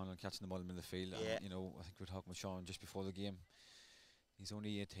Sean Conlon catching the ball in the field. Yeah. And, I think we were talking with Sean just before the game. He's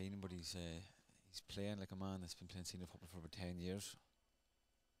only 18, but he's playing like a man that's been playing senior football for about 10 years.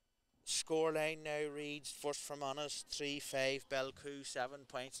 Scoreline now reads first Fermanaghs 3-5, Belcoo 7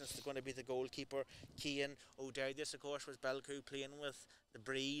 points, and it's going to be the goalkeeper Cian O'Dowd. This of course was Belcoo playing with the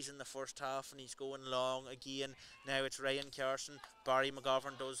breeze in the first half, and he's going long again. Now it's Ryan Carson. Barry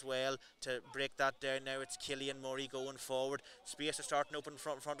McGovern does well to break that down. Now it's Killian Murray going forward. Space is starting open in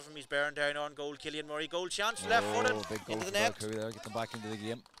front of him. He's bearing down on goal. Killian Murray, goal chance, left footed into the net. Belcoo there, get them back into the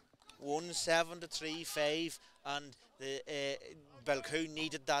game. 1-7 to 3-5, and the Belcoo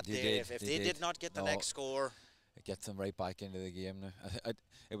needed that there. If they did not get the next score, it gets them right back into the game now.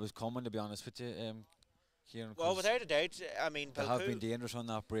 It was coming, to be honest with you, Kieran. Well, without a doubt. I mean, they Belcoo have been dangerous on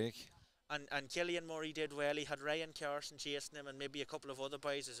that break. And Killian Murray did well. He had Ryan Carson chasing him, and maybe a couple of other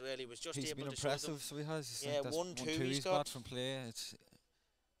boys as well. He was just he's able been to impressive, show them. so he has. Yeah, 1-2 he's got from play. He's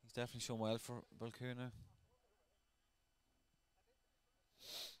definitely shown well for Belcoo now.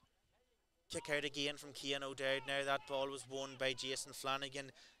 Kick out again from Cian O'Dowd. Now that ball was won by Jason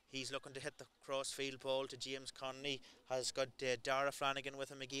Flanagan. He's looking to hit the cross-field ball to James Connolly. Has got Dara Flanagan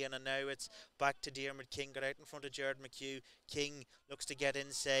with him again, and now it's back to Diarmuid King. Got out in front of Jared McHugh. King looks to get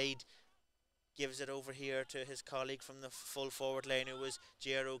inside. Gives it over here to his colleague from the full forward line, who was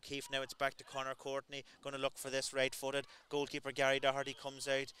Ger O'Keefe. Now it's back to Connor Courtney. Going to look for this right-footed. Goalkeeper Gary Doherty comes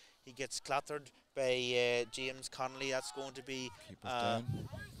out. He gets clattered by James Connolly. That's going to be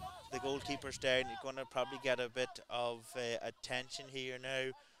the goalkeeper's down. You're going to probably get a bit of attention here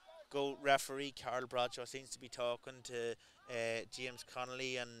now. Goal referee Carl Bradshaw seems to be talking to James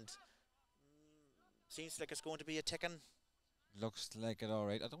Connolly, and seems like it's going to be a ticking. Looks like it all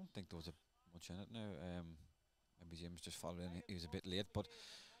right. I don't think there was much in it now. Maybe James just followed in. He was a bit late, but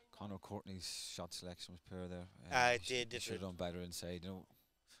Conor Courtney's shot selection was poor there. He should have done better inside. You know,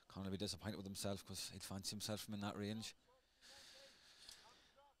 Conor will be disappointed with himself because he'd fancy himself from in that range.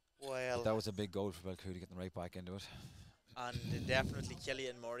 Well, but that was a big goal for Belcoo to get them right back into it. And definitely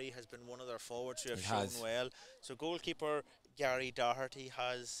Killian Murray has been one of their forwards who have shown well. So goalkeeper Gary Doherty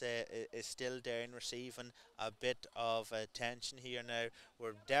is still down, receiving a bit of attention here now.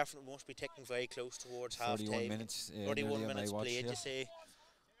 We're definitely must be ticking very close towards half time. 41 minutes. 41 minutes played, you say.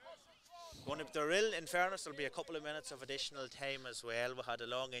 In fairness, there'll be a couple of minutes of additional time as well. We had a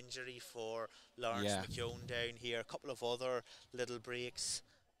long injury for Lawrence McKeown down here, a couple of other little breaks,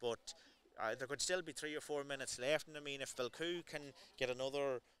 but there could still be 3 or 4 minutes left. And I mean, if Belcoo can get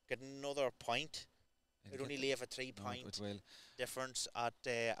another point, it would only leave a 3-point difference at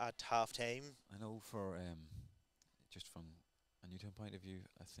half time. I know for just from a Newtown point of view,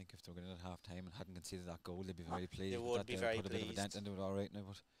 I think if they were going at half time and hadn't conceded that goal, they'd be very pleased. They would be very pleased. Put a bit of a dent into it, all right now,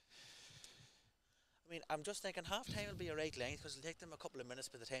 but. I mean, I'm just thinking half time will be a right length because it'll take them a couple of minutes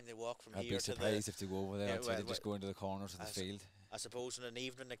by the time they walk from here to I'd be surprised if they go over there. They just go into the corners of the field. I suppose in an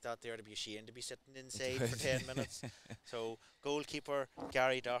evening like that, they'd be ashamed to be sitting inside for 10 minutes. So goalkeeper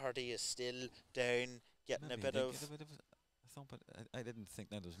Gary Doherty is still down, getting a bit of a thump. I didn't think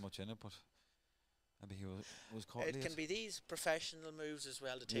there was much in it, but maybe he was caught. It can be these professional moves as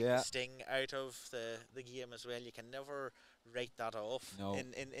well to take the sting out of the game as well. You can never write that off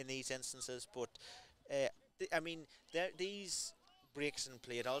in these instances, but. I mean, these breaks in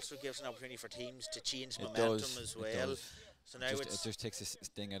play, it also gives an opportunity for teams to change momentum as well. So now it just takes a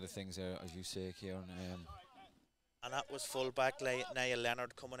sting out of things there, as you say, Kieran. And that was full-back Niall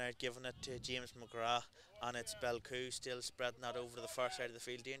Leonard coming out, giving it to James McGrath, and it's Belcoo still spreading that over to the far side of the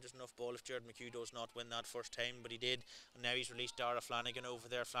field. Dangerous enough ball if Jared McHugh does not win that first time, but he did. And now he's released Dara Flanagan over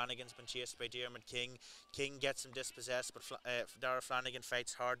there. Flanagan's been chased by Diarmuid King. King gets him dispossessed, but Dara Flanagan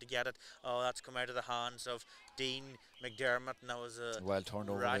fights hard to get it. Oh, that's come out of the hands of Dean McDermott, and that was a well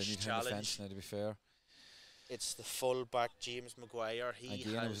turned over rash challenge. Defence, now, to be fair. It's the full-back James Maguire. It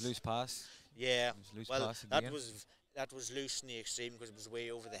was loose pass. Yeah, loose pass that was loose in the extreme because it was way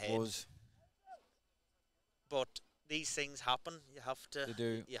over the head. But these things happen. You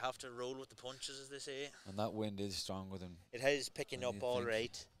have to roll with the punches, as they say. And that wind is stronger than it is picking up all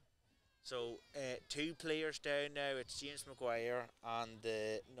right. So 2 players down now. It's James Maguire and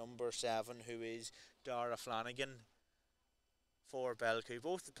the number 7, who is Dara Flanagan for Belcoo.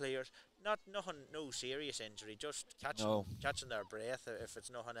 Both the players, no serious injury, just catching their breath. If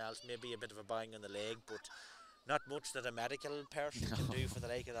it's nothing else, maybe a bit of a bang on the leg, but not much that a medical person can do for the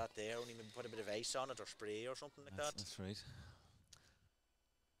like of that there. Only maybe put a bit of ice on it or spray or something like that. That's right.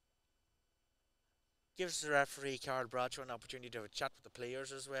 Gives the referee, Carl Bradshaw, an opportunity to have a chat with the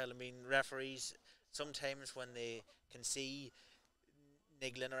players as well. I mean, referees, sometimes when they can see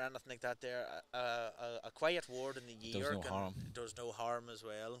niggling or anything like that there, a quiet word in the ear does no harm as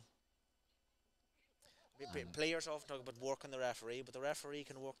well. Players often talk about working the referee, but the referee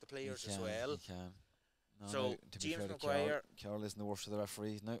can work the players as well. He can. No, so James Maguire, Carol isn't the worst of the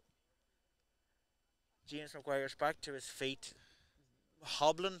referees now. James Maguire's back to his feet,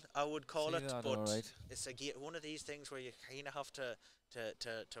 hobbling, I would call it, but it's one of these things where you kind of have to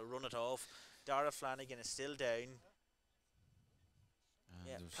run it off. Dara Flanagan is still down.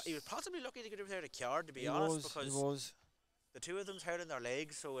 He was possibly lucky to get over there a card, to be honest, because the two of them's hurting their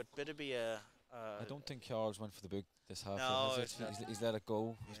legs, so it better be a. I don't think Carl's went for the boot this half. No, he's let it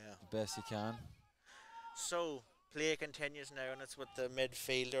go the best he can. So play continues now, and it's with the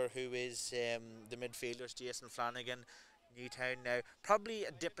midfielder, who is the midfielder's Jason Flanagan. Newtown now, probably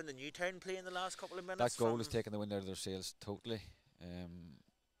a dip in the Newtown play in the last couple of minutes. That goal has taken the wind out of their sails totally.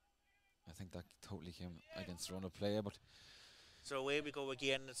 I think that totally came against the run of play, but. So away we go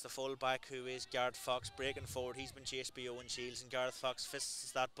again. It's the full-back, who is Gareth Fox, breaking forward. He's been chased by Owen Shields, and Gareth Fox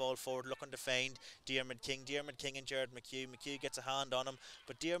fists that ball forward, looking to find Diarmuid King. Diarmuid King and Jared McHugh. McHugh gets a hand on him,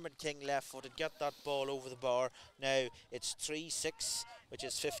 but Diarmuid King left-footed, get that ball over the bar. Now it's 3-6, which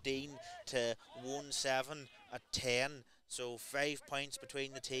is 15 to 1-7 at 10. So 5 points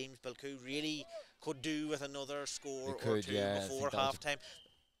between the teams. Belcoo really could do with another score or two before half-time.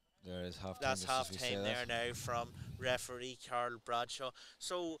 There is half time. That's half time there now from referee Carl Bradshaw.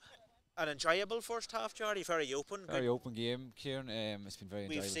 So an enjoyable first half, Jardy. Very open. Very open game, Kieran. It's been very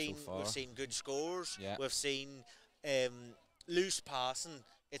enjoyable so far. We've seen good scores. Yeah. We've seen loose passing.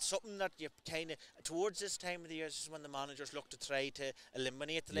 It's something that you kind of, towards this time of the year, this is when the managers look to try to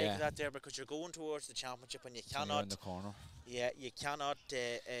eliminate the like of that there, because you're going towards the championship and you cannot. In the corner. Yeah, you cannot,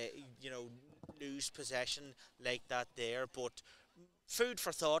 lose possession like that there. But food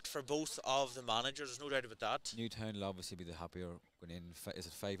for thought for both of the managers, there's no doubt about that. Newtown will obviously be the happier going in. Is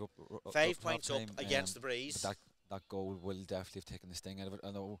it 5 up? 5 points up half-time? against the Breeze. But that goal will definitely have taken the sting out of it.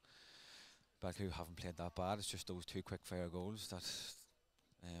 I know Belcoo haven't played that bad. It's just those 2 quick fire goals that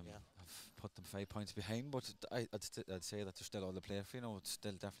have put them 5 points behind. But I'd say that there's still all the play for. It's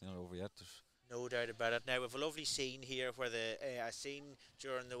still definitely not over yet. No doubt about it. Now we've a lovely scene here where I seen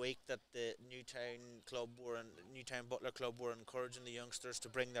during the week that the Newtownbutler club were encouraging the youngsters to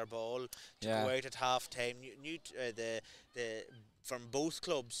bring their ball to go out at half time. From both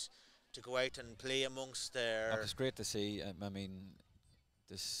clubs to go out and play amongst their. It's great to see. I mean,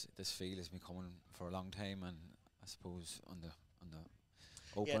 this field has been coming for a long time, and I suppose on the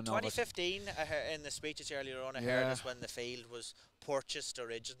open. 2015 in the speeches earlier on, I heard is when the field was purchased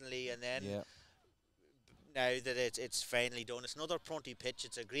originally, and then now that it's finally done, it's another Prunty pitch.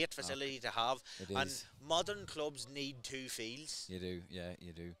 It's a great facility to have, and modern clubs need 2 fields. You do,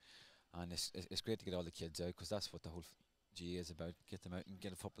 you do, and it's great to get all the kids out, because that's what the whole GAA is about. Get them out and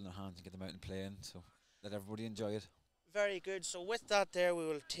get a football in their hands and get them out and playing. So let everybody enjoy it. Very good. So with that, there we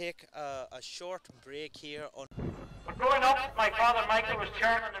will take a short break here on. But growing up, my father Michael was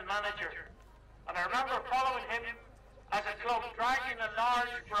chairman and manager, and I remember following him as a club, dragging a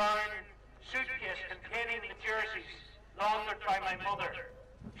large brown suitcase containing the jerseys laundered by my mother.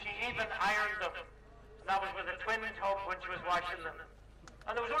 She even ironed them, and that was with a twin tub when she was washing them.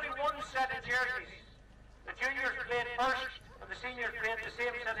 And there was only one set of jerseys. The juniors played first, and the seniors played the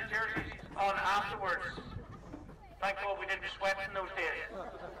same set of jerseys on afterwards. Thank God we didn't sweat in those days.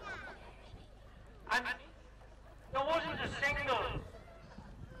 And there wasn't a single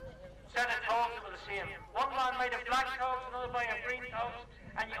set of togs that were the same. One man made a black togs, another by a green togs,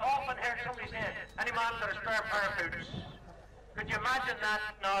 and you often heard somebody say, any man got a spare pair of boots. Could you imagine that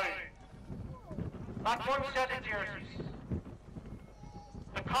now? Not one set of jerseys.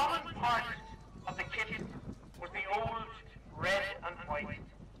 The common part of the kit was the old red and white.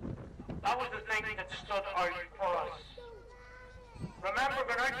 That was the thing that stood out for us. Remember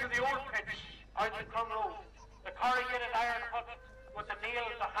going out to the old pitch, out the Crumb Road, the corrugated iron hut with the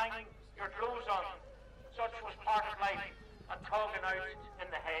nails to hang your clothes on. Such was part of life, and togging out in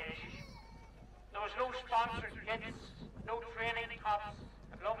the hedge. There was no sponsored kits, no training cups,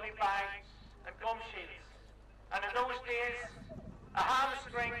 and lovely bags, and gum shields. And in those days, a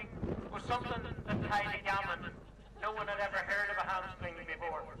hamstring was something that tied a gammon. No one had ever heard of a hamstring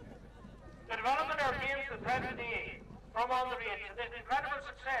before. The development of our games to the present day, from on the range, to this incredible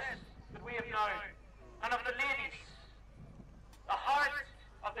success that we have now, and of the ladies, the heart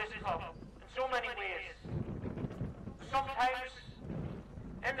of this club, in so many ways. Sometimes,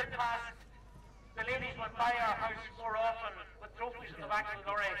 in the past, the ladies went by our house more often with trophies in the back of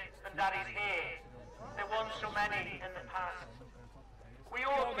the lorry than Daddy's hay. They won so many in the past. We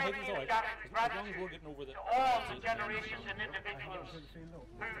owe a great deal of gratitude to all the generations and individuals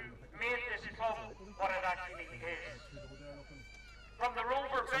who made this club what it actually is. From the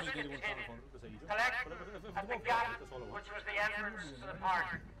Rover biscuit tin collected at the gap, which was the entrance to the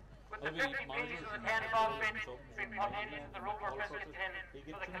park, with the 50 p's and the 10 bob bit being put into the Rover biscuit tin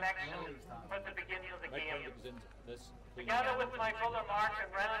for the collection at the beginning of the game. Together with my brother Mark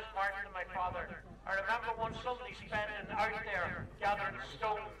and Reynolds Martin and my father, I remember one Sunday spending out there gathering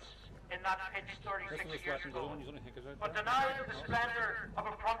stones in that pitch 36 years ago. But to now the splendour of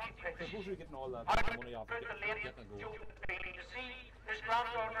a Prunty pitch, I would put the ladies to see his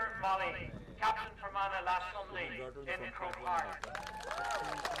granddaughter Molly, captain Fermanagh last Sunday in Croke Park.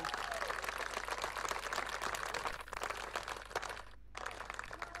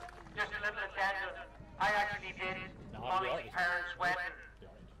 Just a little addendum, I actually did Molly's parents' wedding,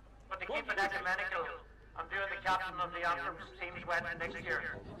 but to keep it ecumenical, I'm doing the captain of the Anthems team's wedding next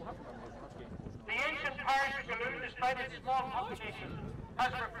year. The ancient parish of Belcoo, despite its small population, has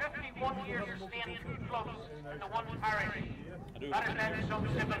for 51 years sustained 2 clubs in the one parish. That has led to some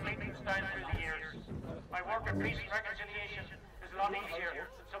civil meetings down through the years. My work at peace and reconciliation is a lot easier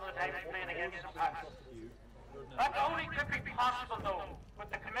than some of the times playing against the past. That only could be possible, though,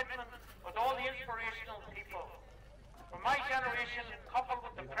 with the commitment with all the inspirational people. From my generation, coupled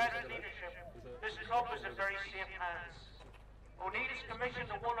with the present leadership, this club is in very safe hands. O'Neill's commissioned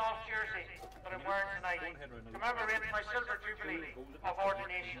a one-off jersey that I'm wearing tonight, commemorating my silver jubilee of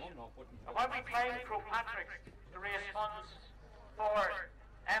ordination. And when we climbed Páirc to raise funds for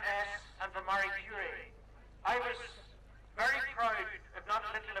MS and for Marie Curie, I was very proud, if not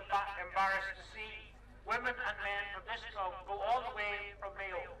a little embarrassed, to see women and men from this club go all the way from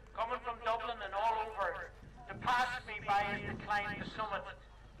Mayo, coming from Dublin and all over, to pass me by as they climbed the summit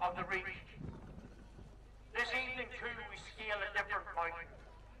of the reach. This evening too we scale a different mountain.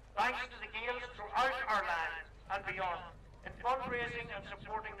 Thanks to the Gaels throughout our land and beyond, in fundraising and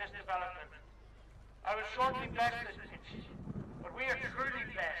supporting this development. I will shortly bless this pitch, but we are truly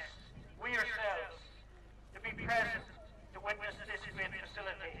blessed, we ourselves, to be present to witness this great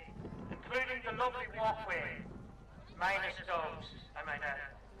facility, including the lovely walkway, minus dogs, I might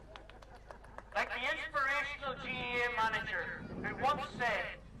add. Like the inspirational GAA manager who once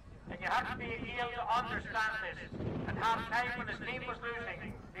said, and you have to be a Gael to understand this, at half time when his team was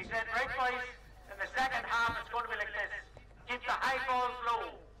losing, he said, right boys, in the second half it's going to be like this. Keep the high balls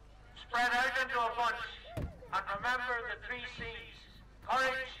low, spread out into a bunch, and remember the 3 C's,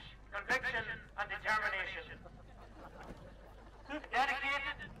 courage, conviction, and determination.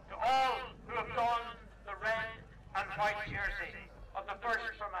 Dedicated to all who have donned the red and white jersey of the first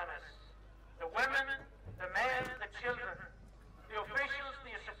Fermanaghs. The women, the men, the children, the officials,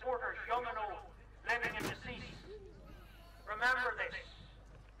 the supporters, young and old, living and deceased. Remember this.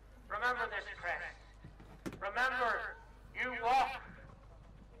 Remember this crest. Remember you walk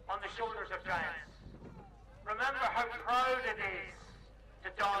on the shoulders of giants. Remember how proud it is to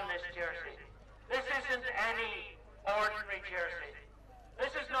don this jersey. This isn't any ordinary jersey.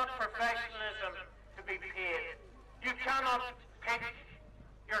 This is not professionalism to be paid. You cannot pick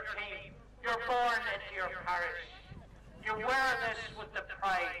your team. You're born into your parish. You wear this with the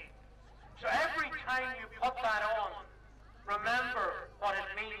pride. So every time you put that on, remember what it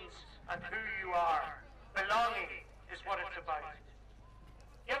means and who you are. Belonging is what it's about.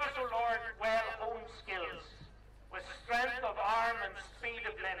 Give us, O Lord, well-honed skills, with strength of arm and speed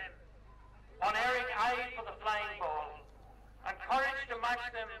of limb, unerring eye for the flying ball, and courage to match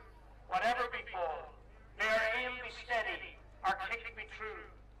them whatever befall. May our aim be steady, our kick be true,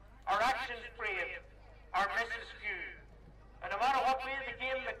 our actions brave, our misses few. And no matter what way the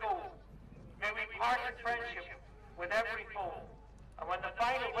game may go, may we part in friendship with every foe. And when the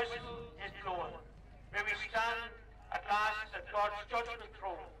final whistle is blown, may we stand at last at God's judgment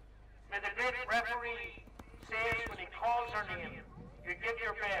throne. May the great referee say when he calls our name, you give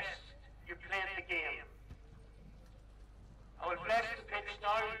your best, you played the game. I will bless the pitch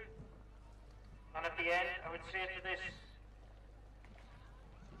now, and at the end I would say to this,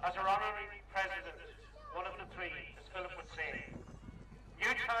 as our honorary president, one of the 3, as Philip would say,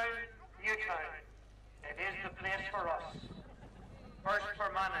 Newtown, Newtown, it is the place for us. First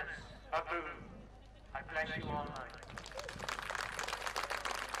Fermanaghs, a boom. I bless you all now.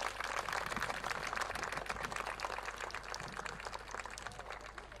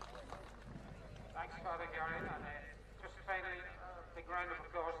 Thanks, Father Gary, and just finally, a big round of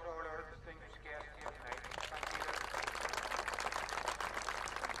applause for all our distinguished guests here tonight. Thank you.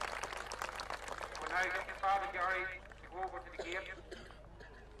 We'll now get Father Gary to go over to the gate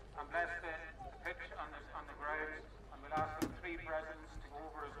and bless the pitch on the ground, and we'll ask the 3 presidents to go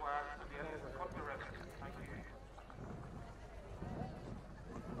over as well and be able to cut the ribbon. Thank you.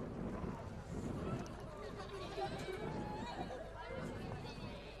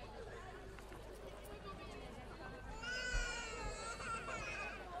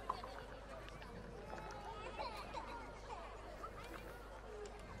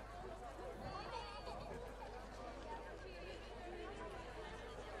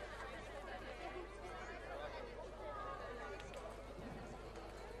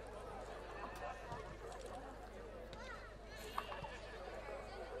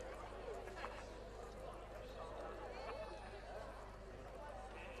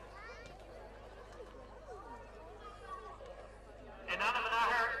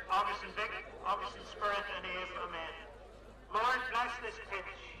 August in Mhig, August in spirit, and amen. Lord, bless this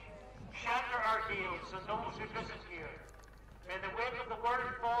pitch. Shelter our Gaels and those who visit here. May the weight of the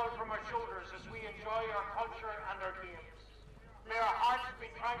world fall from our shoulders as we enjoy our culture and our games. May our hearts be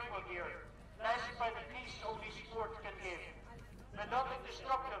tranquil here, blessed by the peace only sport can give. May nothing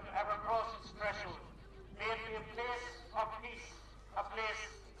destructive ever cross its threshold. May it be a place of peace, a place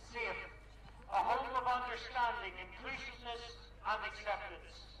safe, a home of understanding, inclusiveness, and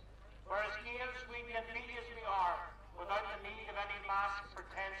acceptance. Whereas Gaels we can be as we are, without the need of any mask,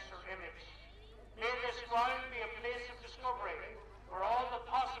 pretense, or image. May this ground be a place of discovery, where all the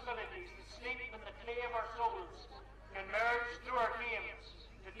possibilities that sleep in the clay of our souls can merge through our games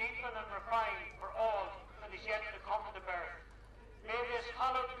to deepen and refine for all that is yet to come to birth. May this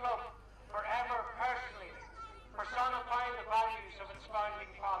hallowed club forever personally personify the values of its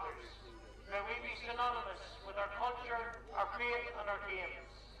founding fathers. May we be synonymous with our culture, our faith, and our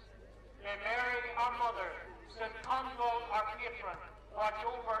games. May Mary, our mother, St. Congal, our patron, watch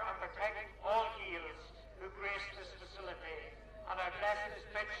over and protect all Gaels who grace this facility. And I bless this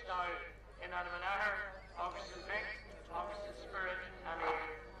pitch now in Fermanagh Augustin Mhig, Augustin Spirit, and Ian.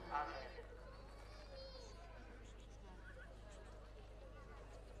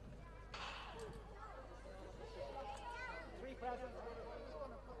 Three presents.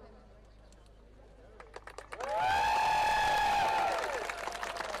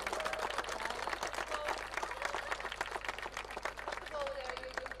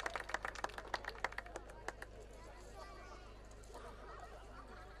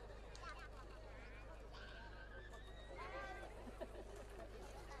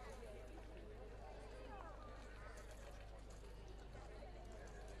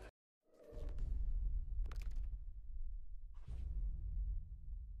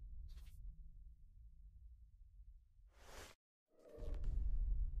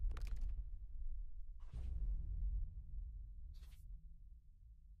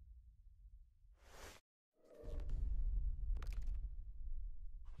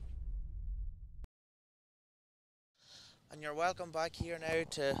 And you're welcome back here now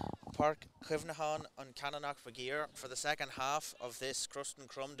to Páirc Monaghan on Chanónach for the second half of this Crust and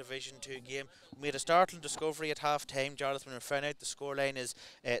Crumb Division 2 game. We made a startling discovery at half time. Jonathan, and found out the scoreline is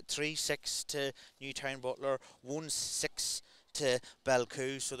 3-6 to Newtownbutler, 1-6 to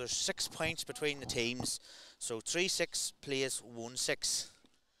Belcoo. So there's 6 points between the teams. So 3-6 plays 1-6.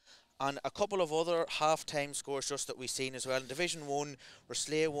 And a couple of other half-time scores just that we've seen as well. In Division 1,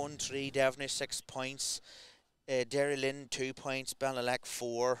 Roslay 1-3, Devonish 6 points. Derry Lynn 2 points, Balnalack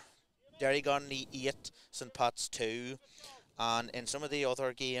 4, Derrygonley 8, St Pat's 2, and in some of the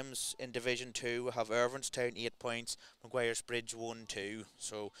other games in Division 2 we have Irvinstown 8 points, Maguire's Bridge 1-2.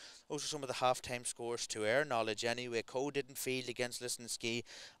 So those are some of the half-time scores to our knowledge anyway. Coe didn't field against Listonski,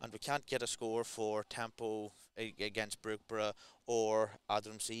 and we can't get a score for Tempo against Brookborough or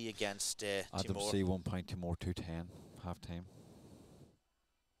Adramsey against Timor. Adramsey 1 point, Timor 2-10, half-time.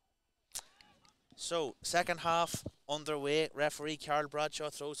 So, second half underway. Referee Carl Bradshaw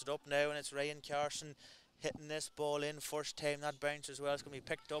throws it up now, and it's Ryan Carson hitting this ball in. First time that bounce as well. It's going to be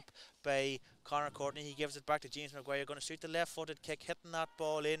picked up by Conor Courtney. He gives it back to James Maguire. Going to shoot the left-footed kick, hitting that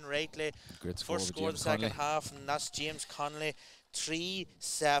ball in rightly. Great score. First score of the second half, and that's James Connolly.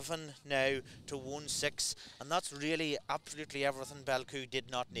 3-7 now to 1-6, and that's really absolutely everything Belcoo did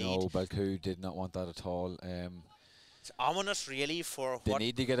not need. No, Belcoo did not want that at all. It's ominous, really, for they what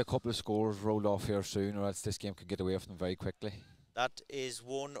need to get a couple of scores rolled off here soon, or else this game could get away from them very quickly. That is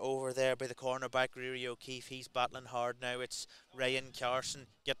one over there by the cornerback, Rory O'Keefe. He's battling hard now. It's Ryan Carson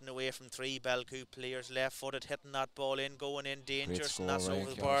getting away from 3 Belcoo players, left-footed, hitting that ball in, going in dangerous, and that's Ryan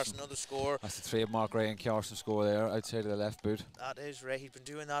over the bar. It's another score. That's the trademark Ryan Carson score there, outside of the left boot. That is right. He's been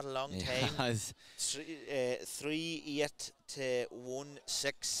doing that a long time. 3-8 to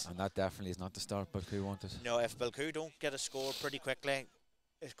 1-6. And that definitely is not the start Belcoo wanted. No, if Belcoo don't get a score pretty quickly,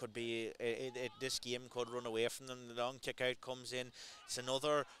 it could be this game could run away from them. The long kick out comes in. It's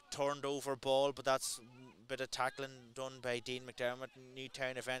another turned over ball, but that's a bit of tackling done by Dean McDermott.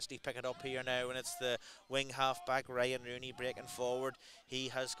 Newtown eventually pick it up here now, and it's the wing half back Ryan Rooney breaking forward. He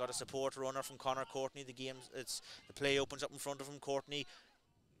has got a support runner from Conor Courtney. The play opens up in front of him. Courtney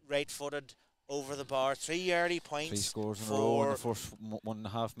right footed over the bar. 3 early points. 3 scores in a row in the first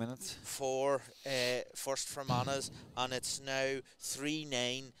 1.5 minutes. For first Fermanaghs, and it's now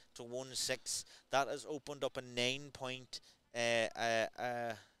 3-9 to 1-6. That has opened up a 9-point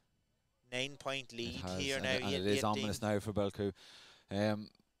lead here now. And it is ominous now for Belcoo.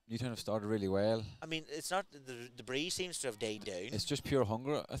 Newtown have started really well. I mean, it's not the breeze seems to have died down. It's just pure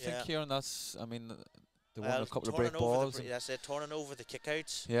hunger, I think, here, and that's, I mean, they won a couple of break balls. That's it, turning over the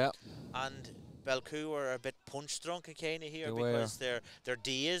kickouts. Yeah. And Belcoo are a bit punch drunk kind of here They because their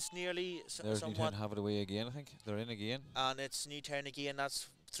day is nearly There's somewhat. Newtown have it away again, I think. They're in again. And it's Newtown again. That's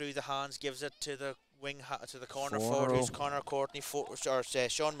through the hands, gives it to the to the corner forward, who's Conor Courtney, or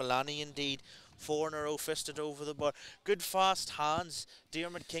Sean Mullaney indeed. 4 in a row, fisted over the bar. Good fast hands.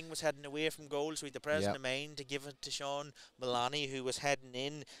 Diarmuid King was heading away from goal, so he had the presence of mind to give it to Sean Mullaney, who was heading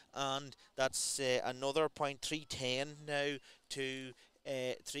in, and that's another point. 3-10 now to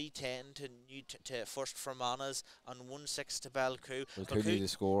 3-10 to first Fermanaghs and 1-6 to Belcoo. Belcoo need to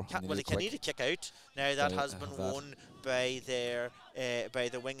score. They can need a kick out. Now that has been won by the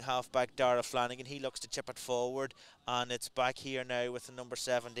wing half back Dara Flanagan. He looks to chip it forward, and it's back here now with the number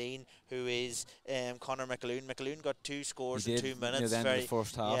 17, who is Conor McAloon. McAloon got 2 scores in 2 minutes. Near the end of the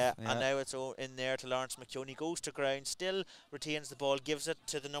first half. Yeah, and now it's in there to Lawrence McKeown. He goes to ground, still retains the ball, gives it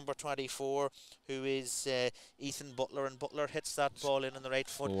to the number 24, who is Ethan Butler, and Butler hits that ball in on the right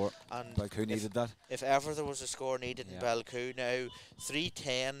foot. And Belcoo needed that. If ever there was a score needed in Belcoo, now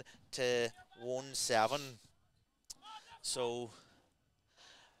 3-10 to 1-7. So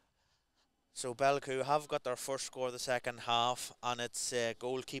So Belcoo have got their first score of the second half, and it's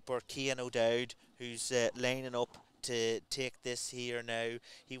goalkeeper Cian O'Dowd who's lining up to take this here now.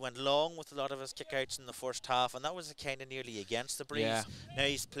 He went long with a lot of his kickouts in the first half, and that was kind of nearly against the breeze. Yeah. Now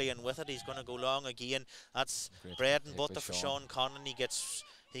he's playing with it. He's going to go long again. That's Great bread and take by butter for Sean. Sean Conlon.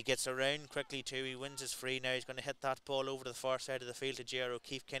 He gets around quickly too. He wins his free now. He's going to hit that ball over to the far side of the field to J.R.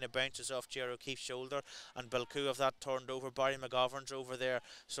 O'Keefe. Kind of bounces off J.R. O'Keefe's shoulder, and Belcoo have that turned over. Barry McGovern's over there.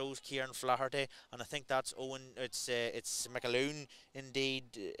 So's Kieran Flaherty, and I think that's Owen. It's McAloon indeed,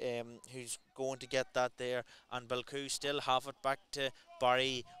 who's going to get that there. And Belcoo still have it back to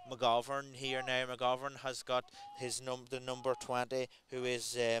Barry McGovern here now. McGovern has got his the number 20, who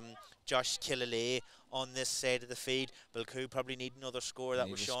is Josh Killalay on this side of the field. Belcoo probably need another score. That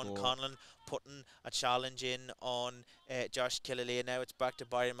was Sean Conlon putting a challenge in on Josh Killalay. Now it's back to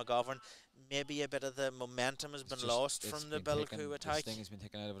Barry McGovern. Maybe a bit of the momentum has been lost from the Belcoo attack. This thing has been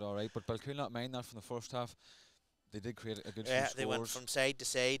taken out of it all right, but Belcoo not mind that from the first half. They did create a good few Yeah, scores. they went from side to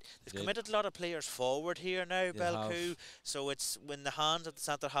side. They've committed a lot of players forward here now, Belcoo. So it's when the hands of the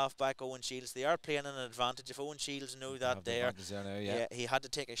centre half back, Owen Shields, they are playing an advantage. If Owen Shields knew that there now, yeah, he had to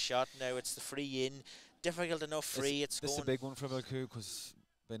take a shot. Now it's the free in. Difficult enough free. This is a big one for Belcoo, because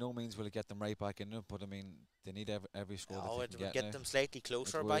by no means will it get them right back in it, but I mean, they need every score that they can get them slightly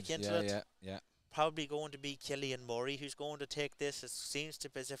closer back into it. Yeah. Probably going to be Killian Murray who's going to take this. It seems to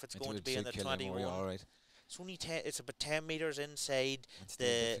be as if it's going to be in the 21. All right. It's only it's about 10 metres inside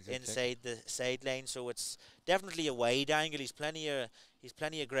the sideline, so it's definitely a wide angle. He's plenty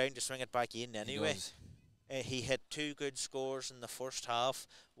of ground to swing it back in anyway. He hit 2 good scores in the first half.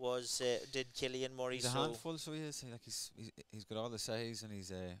 Did Killian Murray? He's a handful, so he is. Like he's got all the size, and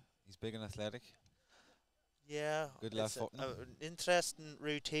he's big and athletic. Yeah, good left foot. An interesting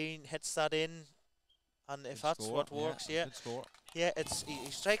routine. Hits that in, and if that's what works, good score. Yeah,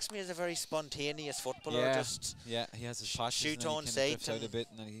 he strikes me as a very spontaneous footballer. Yeah, he has his passions. Shoot on sight out a bit,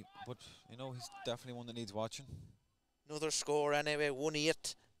 and then but he's definitely one that needs watching. Another score anyway,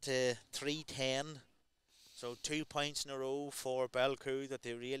 1-8 to 3-10. So 2 points in a row for Belcoo that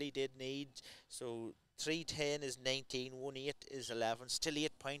they really did need. So 3-10 is 19, 1-8 is 11. Still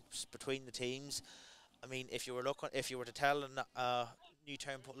 8 points between the teams. I mean, if you were to tell a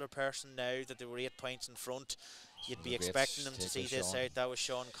Newtownbutler person now that they were 8 points in front, you'd be expecting them to see this out. That was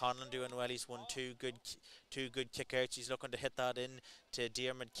Sean Conlon doing well. He's won two good kickouts. He's looking to hit that in to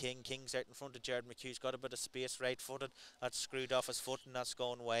Diarmid King. King's out in front of Jared McHugh's got a bit of space, right-footed. That's screwed off his foot, and that's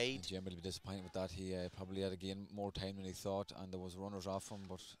gone wide. Jim will be disappointed with that. He probably had again more time than he thought, and there was runners off him.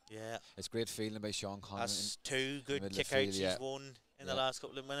 But yeah, it's great feeling by Sean Conlon. That's 2 good kickouts he's won in the last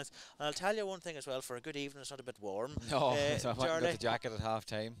couple of minutes. And I'll tell you one thing as well, for a good evening, it's not a bit warm. No, so I got the jacket at half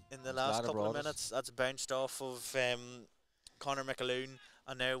time. In the last couple of minutes, that's bounced off of Conor McAloon,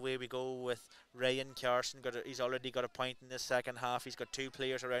 and now away we go with Ryan Carson. He's already got a point in this second half. He's got 2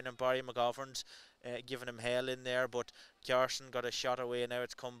 players around him. Barry McGovern's giving him hell in there, but Carson got a shot away. Now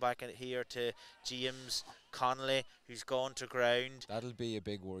it's come back here to James Connolly, who's gone to ground. That'll be a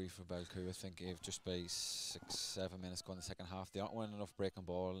big worry for Belcoo. I think if just by 6-7 minutes gone in the second half, they aren't winning enough breaking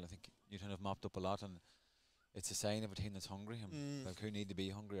ball. I think Newtown have mopped up a lot, and it's a sign of a team that's hungry. And Belcoo need to be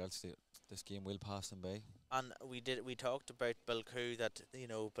hungry, else this game will pass them by. And we talked about Belcoo, that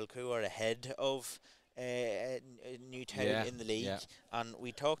Belcoo are ahead of Newtown in the league, and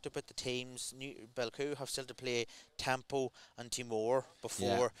we talked about the teams. Belcoo have still to play Tempo and Timor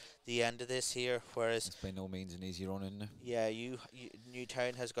before the end of this here, whereas it's by no means an easy run in there. Yeah,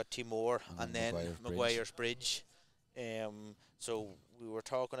 Newtown has got Timor and then Maguire's Bridge. So we were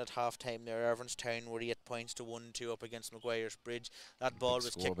talking at half time there, Evertonstown were 8 points to 1-2 up against Maguire's Bridge. That ball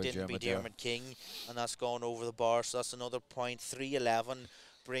was kicked in by Diarmid King, and that's gone over the bar, so that's another point. 3-11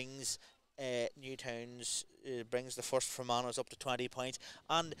 brings Newtown's brings the first Fermanaghs up to 20 points,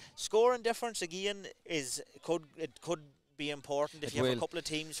 and scoring difference again could be important if you have a couple of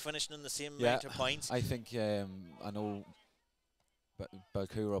teams finishing in the same amount of points. I think I know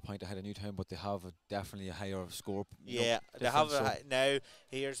Belcoo are a point ahead of Newtown, but they have definitely a higher score. Yeah, they have now.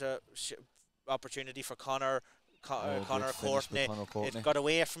 Here's a opportunity for Connor Courtney. It got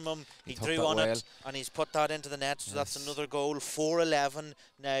away from him. He drew on it, and he's put that into the net. So that's another goal. 4-11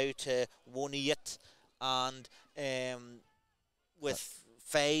 now to 1-8, and with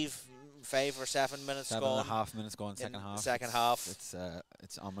 5 or 7 minutes gone. 7.5 minutes gone. Second half.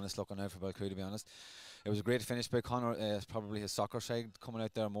 It's ominous looking now for Belcoo, to be honest. It was a great finish by Connor. It's probably his soccer side coming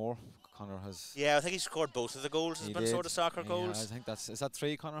out there more. Connor has. Yeah, I think he scored both of the goals. It's been sort of soccer goals. I think is that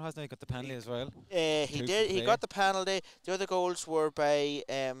 3 Connor has now. He got the penalty as well. He did. He got the penalty. The other goals were by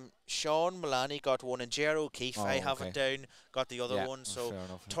Sean Mullaney got one, and Ger O'Keefe, I have it down, got the other one. So fair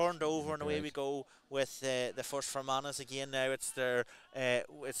enough. turned over, and away we go with the first Fermanaghs again. Now it's the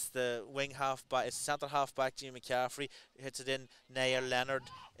wing half back, it's centre half back. Jimmy McCaffrey hits it in. Niall Leonard,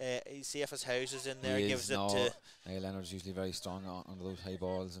 you see if his house is in there, gives it to. Niall Leonard's usually very strong under those high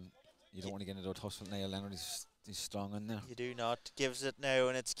balls, and you don't want to get into a tussle with Niall Leonard. He's strong in there. You do not. Gives it now,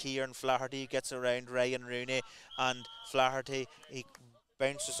 and it's Kieran Flaherty gets around Ryan Rooney, and Flaherty, he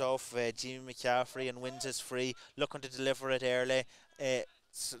bounces off Jimmy McCaffrey and wins his free, looking to deliver it early.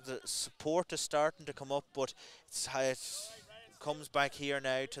 So the support is starting to come up, but it comes back here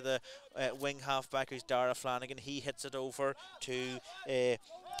now to the wing half-back, who's Dara Flanagan. He hits it over to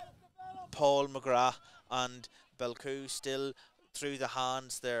Paul McGrath, and Belcoo still through the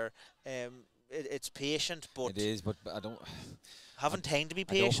hands there. It's patient, but it is, but I don't haven't time to be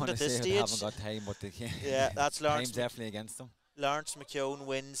patient at this stage. They haven't got time, but they can't. Yeah, that's Lawrence. Time's definitely against them. Lawrence McKeown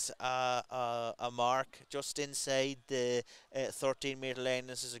wins a mark just inside the 13-metre line.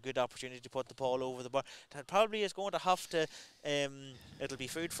 This is a good opportunity to put the ball over the bar. That probably is going to have to. It'll be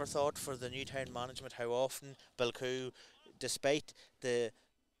food for thought for the Newtown management how often Belcoo, despite the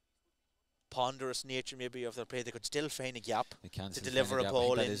ponderous nature maybe of their play, they could still find a gap to deliver a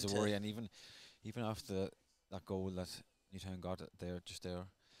ball into. That is a worry, and even after that goal that Newtown got there,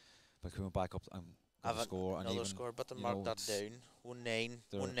 Belcoo went back up and got a score, and another score, but they marked that down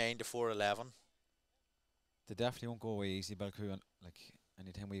 1-9 to 4-11. They definitely won't go away easy, Belcoo, and like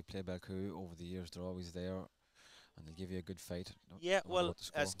anytime we play Belcoo over the years, they're always there, and they'll give you a good fight. Yeah, well,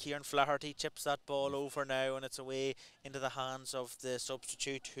 as Kieran Flaherty chips that ball over now, and it's away into the hands of the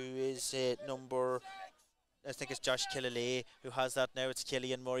substitute, who is number, I think it's Josh Killalay who has that now. It's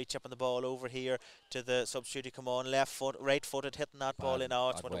Killian Murray chipping the ball over here to the substitute who come on, right-footed, hitting that ball in.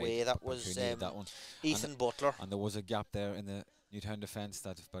 It's went away. That was Ethan Butler. And there was a gap there in the Newtown defence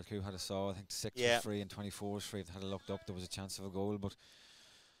that if Belcoo had a saw, I think 6 was free and 24 was free. If they had looked up, there was a chance of a goal, but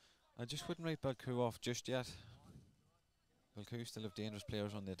I just wouldn't write Belcoo off just yet. Belcoo still have dangerous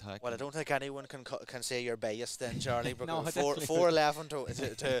players on the attack. Well, I don't think anyone can say you're biased then, Charlie, because 4-11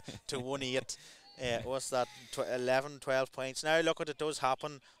 to 1-8. What's that? 11, 12 points. Now, look, it does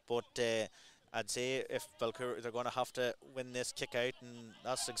happen, but I'd say if Belcoo, they're going to have to win this kick out, and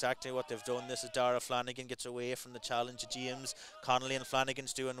that's exactly what they've done. This is Dara Flanagan gets away from the challenge of James Connolly, and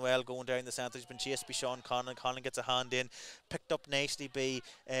Flanagan's doing well going down the centre. He's been chased by Sean Conlon. Conlon gets a hand in, picked up nicely by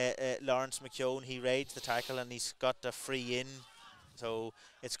Lawrence McKeown. He rides the tackle, and he's got a free in. So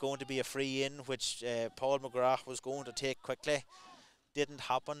it's going to be a free in, which Paul McGrath was going to take quickly. Didn't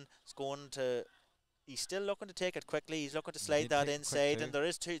happen. It's going to. He's still looking to take it quickly. He's looking to slide that inside, and there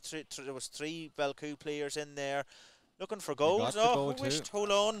is there was 3 Belcoo players in there looking for goals. Oh, I wished. Hold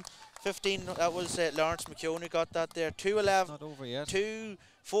on. 15. That was Lawrence McKeown who got that there. 2-11. Not over yet.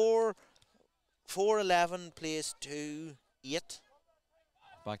 4-11 plays 2-8.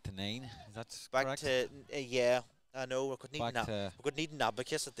 Back to 9. Is that back correct? To yeah. I know we could need an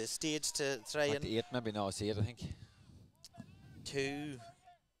abacus at this stage to try back and. To 8, maybe no, it's 8, I think. 2-9,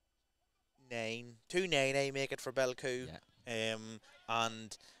 I make it for Belcoo, and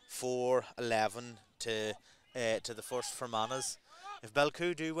 4-11 to the first Fermanaghs. If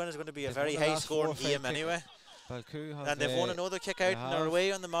Belcoo do win, it's going to be a very high-scoring game anyway. And they've won another kick out and they're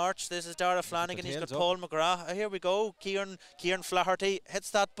away on the march. This is Dara Flanagan. He's got Paul McGrath. Here we go. Kieran Flaherty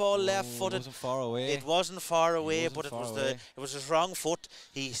hits that ball left-footed. It wasn't far away. It wasn't far away, but it was his wrong foot.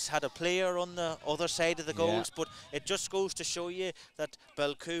 He's had a player on the other side of the goals, but it just goes to show you that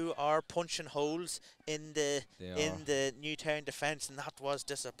Belcoo are punching holes in the Newtown defence, and that was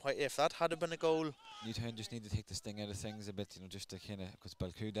disappointing. If that had been a goal, Newtown just need to take the sting out of things a bit, just to kind of, because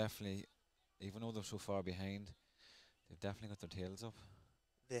Belcoo definitely, even though they're so far behind, they've definitely got their tails up.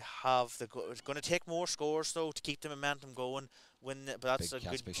 They have. It's going to take more scores though to keep the momentum going. But that's a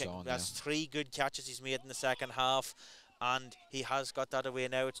good kick. That's 3 good catches he's made in the second half, and he has got that away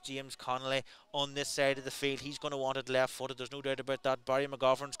now. It's James Connolly on this side of the field. He's going to want it left-footed. There's no doubt about that. Barry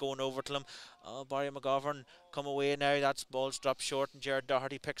McGovern's going over to him. Barry McGovern come away now. That's ball's dropped short, and Jared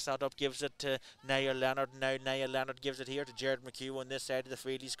Doherty picks that up, gives it to Niall Leonard. Now Niall Leonard gives it here to Jared McHugh on this side of the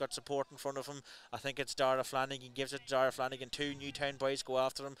field. He's got support in front of him. I think it's Dara Flanagan. Gives it to Dara Flanagan. 2 Newtown boys go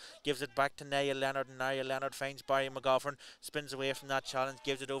after him. Gives it back to Niall Leonard, and Niall Leonard finds Barry McGovern. Spins away from that challenge.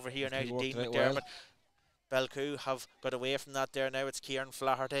 Gives it over here now to Dean McDermott. Belcoo have got away from that there. Now it's Kieran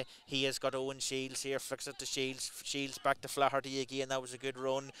Flaherty. He has got Owen Shields here. Flicks it to Shields. Shields back to Flaherty again. That was a good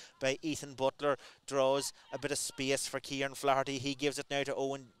run by Ethan Butler. Draws a bit of space for Kieran Flaherty. He gives it now to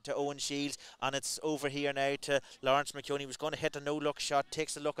Owen Shields, and it's over here now to Lawrence McKeown. He was going to hit a no-look shot.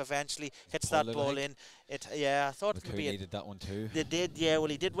 Takes a look eventually. Hits that ball in. I thought it would be. Needed that one too. They did, yeah. Well,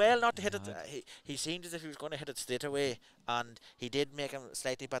 he did well not to hit it. He seemed as if he was going to hit it straight away, and he did make a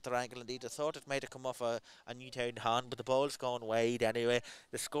slightly better angle indeed. I thought it might have come off a Newtown hand, but the ball's gone wide anyway.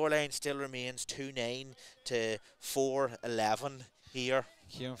 The scoreline still remains 2-9 to 4-11 here.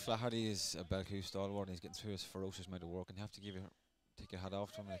 Kieran Flaherty is a Belcoo stalwart, and he's getting through his ferocious amount of work, and you have to take your hat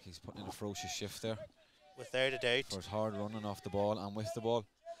off to him. Like, he's putting in a ferocious shift there. Without a doubt. For his hard running off the ball and with the ball.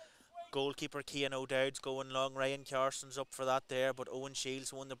 Goalkeeper Cian O'Dowd's going long. Ryan Carson's up for that there, but Owen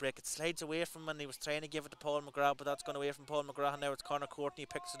Shields won the break. It slides away from him, and he was trying to give it to Paul McGrath, but that's gone away from Paul McGrath. And now it's Conor Courtney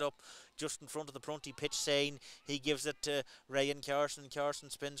picks it up just in front of the Prunty pitch sign. He gives it to Ryan Carson. Carson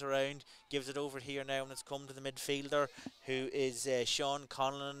spins around, gives it over here now, and it's come to the midfielder, who is Sean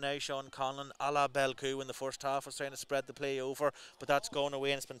Conlon now. Sean Conlon, a la Belcoo in the first half, was trying to spread the play over, but that's gone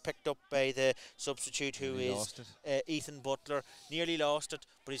away, and it's been picked up by the substitute, who is Ethan Butler. Nearly lost it,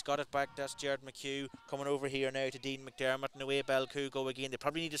 but he's got it back. That's Jared McHugh coming over here now to Dean McDermott, and away Belcoo go again. They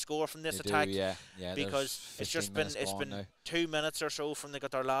probably need to score from this attack, because it's been 2 minutes or so from they got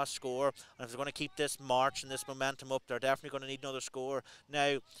their last score, and if they're going to keep this march and this momentum up, they're definitely going to need another score.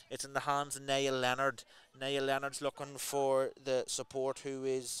 Now it's in the hands of Niall Leonard. Niall Leonard's looking for the support, who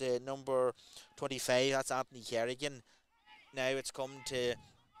is number 25. That's Anthony Kerrigan. Now it's come to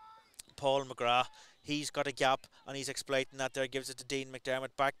Paul McGrath. He's got a gap, and he's exploiting that there. Gives it to Dean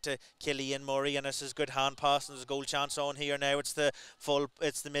McDermott. Back to Killian Murray, and this is good hand pass, and there's a goal chance on here now. It's the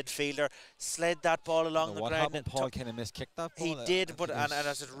midfielder. Slid that ball along the ground. What happened? Paul kind of miskicked that ball. He did, but and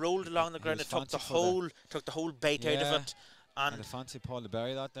as it rolled along the ground, it took the whole bait out of it. And I fancy Paul to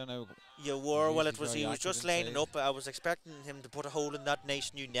bury that there now. You were, well, he was just lining up. I was expecting him to put a hole in that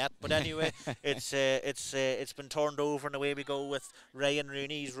nice new net, but anyway, it's been turned over, and away we go with Ryan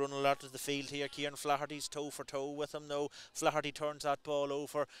Rooney. He's running a lot of the field here. Kieran Flaherty's toe for toe with him though. Flaherty turns that ball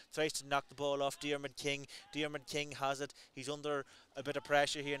over, tries to knock the ball off Diarmuid King. Diarmuid King has it. He's under a bit of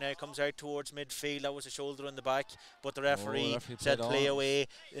pressure here now. Comes out towards midfield. That was a shoulder in the back, but the referee said play away.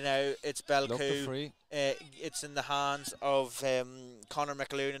 Now it's Belcoo. It's in the hands of Conor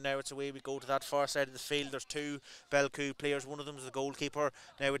McAloon, and now it's away we go to that far side of the field. There's two Belcoo players. One of them is the goalkeeper.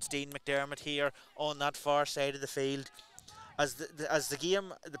 Now it's Dean McDermott here on that far side of the field. As the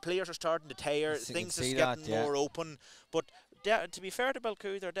game, the players are starting to tire. Things are getting more open, but to be fair to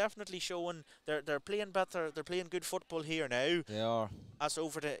Belcoo, they're definitely showing they're playing better. They're playing good football here now. They are. That's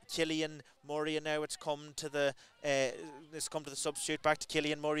over to Killian Murray, and now it's come to the substitute. Back to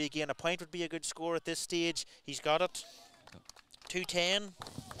Killian Murray again. A point would be a good score at this stage. He's got it. 2-10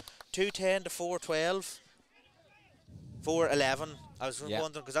 to 4-12. 4-11. I was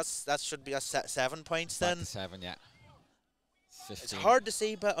wondering, because that should be 7 points then. Back to 7, yeah. 15. It's hard to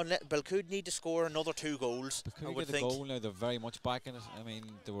see, but Belcoo need to score another 2 goals. Belcoo I would get a think. goal now. They're very much back in it. I mean,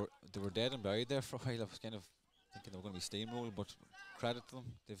 they were dead and buried there for a while. I was kind of thinking they were going to be steamrolled, but credit to them.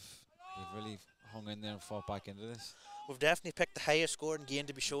 They've really hung in there and fought back into this. We've definitely picked the highest scoring game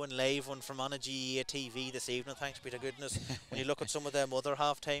to be showing live on Fermanagh GAA TV this evening, thanks be to goodness, when you look at some of them other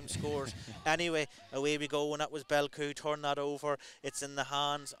half-time scores. Anyway, away we go, and that was Belcoo. Turn that over. It's in the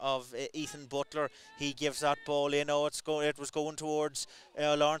hands of Ethan Butler. He gives that ball in. Oh, it was going towards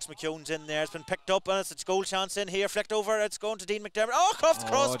Lawrence McKeown's in there. It's been picked up, and it's a goal chance in here. Flicked over. It's going to Dean McDermott. Oh, off the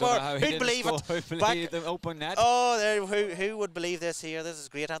crossbar. Who'd believe it? Back the open net. Oh, there, who would believe this here? This is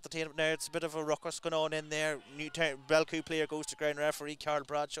great entertainment now. It's a bit of a ruckus going on in there. Belcoo player goes to ground. Referee Carl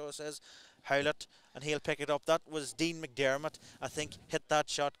Bradshaw says howl it, and he'll pick it up. That was Dean McDermott, I think, hit that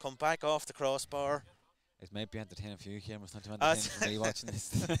shot, come back off the crossbar. It might be entertaining for you, Cameron. It's not too entertaining for me watching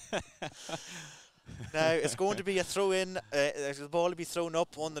this. Now it's going to be a throw in. The ball will be thrown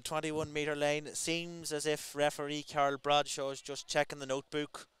up on the 21-metre line. It seems as if referee Carl Bradshaw is just checking the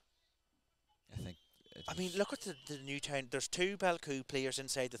notebook. I mean, look at the Newtown. There's 2 Belcoo players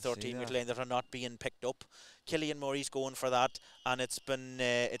inside the 13-metre line that are not being picked up. Killian Murray's going for that, and it's been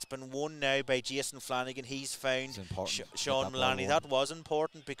won now by Jason Flanagan. He's found Sean Mullany. That was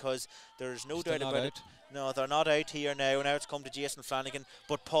important, because there's no doubt about it. No, they're not out here now. Now it's come to Jason Flanagan,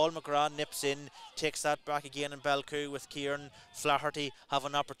 but Paul McGrath nips in, takes that back again, and Belcoo with Kieran Flaherty have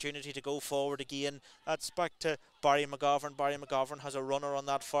an opportunity to go forward again. That's back to Barry McGovern. Barry McGovern has a runner on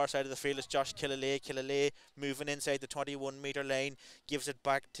that far side of the field. It's Josh Killalay. Killalay moving inside the 21-metre line, gives it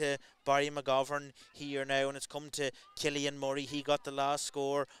back to Barry McGovern here now, and it's come to Killian Murray. He got the last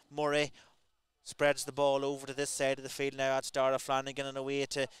score. Murray spreads the ball over to this side of the field now. That's Dara Flanagan and away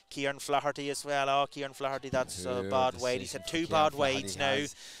to Kieran Flaherty as well. Oh, Kieran Flaherty, that's a bad wide. He's had 2 bad wides now.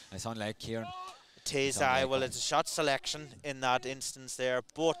 It's unlike Kieran. It is, well, it's a shot selection in that instance there.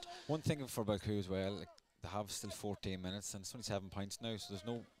 But one thing for Belcoo as well, like, they have still 14 minutes and it's only 7 points now, so there's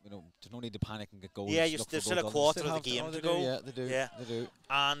no, there's no need to panic and get goals. Yeah, there's still a quarter of the game to go. Yeah, they do. Yeah, they do.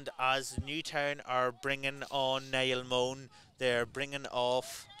 And as Newtown are bringing on Niall Moan, they're bringing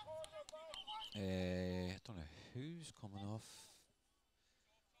off. I don't know who's coming off.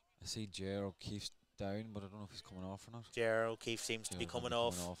 I see Ger O'Keefe's down, but I don't know if he's coming off or not. Ger O'Keefe seems to be coming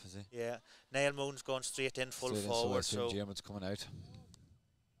off. Is he? Yeah. Niall Moan's going straight in full forward. So German's coming out.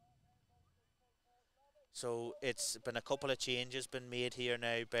 So it's been a couple of changes been made here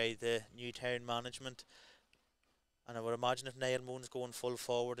now by the Newtown management. And I would imagine if Niall Moan's going full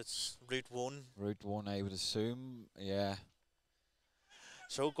forward, it's route 1. Route 1, I would assume, yeah.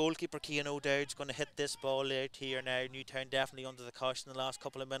 So goalkeeper Cian O'Dowd's going to hit this ball out here now. Newtown definitely under the caution in the last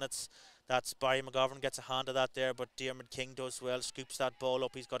couple of minutes. That's Barry McGovern gets a hand of that there, but Diarmuid King does well, scoops that ball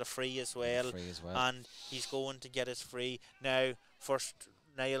up. He's got a free as well. And he's going to get his free. Now, first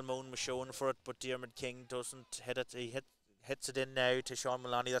Niall Moan was showing for it, but Diarmuid King doesn't hit it. He hits it in now to Sean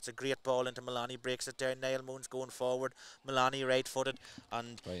Mullaney. That's a great ball into Mullaney, breaks it down. Niall Moan's going forward. Mullaney right-footed,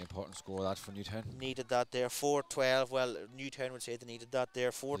 and very important score that for Newtown. Needed that there. 4-12. Well, Newtown would say they needed that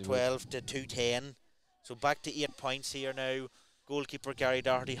there. 4-12 to 2-10. So back to 8 points here now. Goalkeeper Gary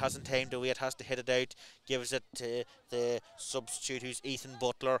Doherty hasn't time to wait, has to hit it out. Gives it to the substitute, who's Ethan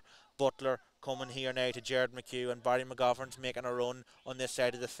Butler. Butler coming here now to Jared McHugh, and Barry McGovern's making a run on this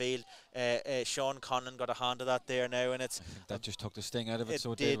side of the field. Sean Conlon got a hand of that there now, and it's that just took the sting out of it,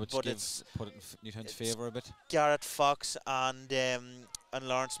 so it did, which put it in Newtown's favour a bit. Garrett Fox and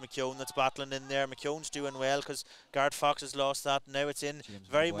Lawrence McKeown that's battling in there. McKeown's doing well because Garrett Fox has lost that. Now it's in James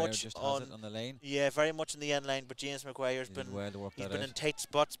very McGuire much just on the lane. Yeah, very much in the end line. But James McGuire's been he's been in tight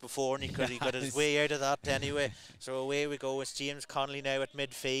spots before, and he got his way out of that anyway. So away we go. It's James Connolly now at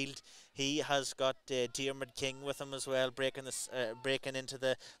midfield. He has got Diarmuid King with him as well, breaking into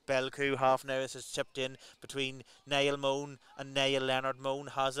the Belcoo half now. This is chipped in between Niall Moan and Niall Leonard. Moan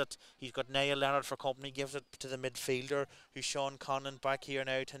has it. He's got Niall Leonard for company, gives it to the midfielder, who's Sean Conlon. Back here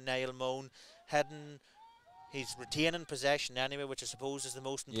now to Niall Moan. He's retaining possession anyway, which I suppose is the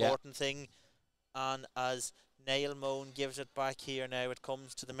most important thing. And as Niall Moan gives it back here now, it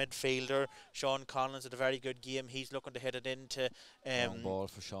comes to the midfielder. Sean Conlon's had a very good game. He's looking to hit it into wrong ball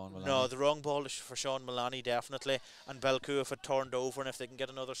for Sean Mullaney. No, the wrong ball is for Sean Mullaney, definitely. And Belcoo if it turned over, and if they can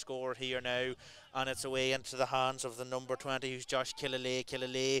get another score here now, and it's away into the hands of the number 20, who's Josh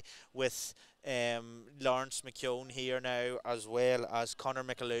Killalay with Lawrence McKeown here now, as well as Conor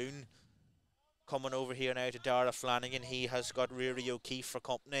McAloon. Coming over here now to Dara Flanagan. He has got Rory O'Keefe for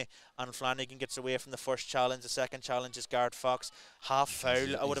company, and Flanagan gets away from the first challenge. The second challenge is Garrett Fox. Half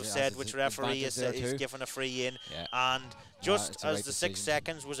foul, I would have said, which referee is given a free in. Yeah. And just as the 6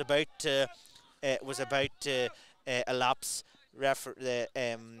 seconds was about to elapse,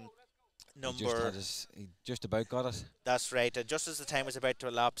 he just about got it. That's right. Just as the time was about to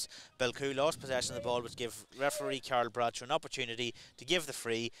elapse, Belcoo lost possession of the ball, which gave referee Carl Bradshaw an opportunity to give the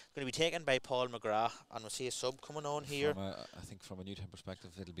free. Going to be taken by Paul McGrath, and we'll see a sub coming on here. I think from a Newtown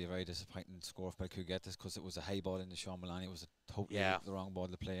perspective, it'll be a very disappointing score if Belcoo get this, because it was a high ball into Sean Mullaney. It was a totally the wrong ball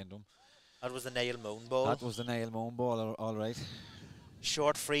to play into him. That was the Niall Moan ball. That was the Niall Moan ball, all right.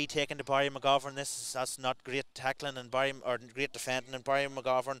 Short free taken to Barry McGovern. That's not great tackling and great defending, and Barry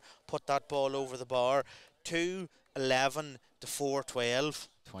McGovern put that ball over the bar. 2-11 to 4-12.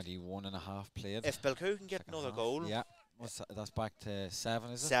 21 and a half played. If Belcoo can get another goal, that's back to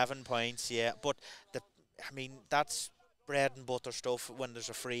 7, is it? 7 points, yeah. But that's bread and butter stuff when there's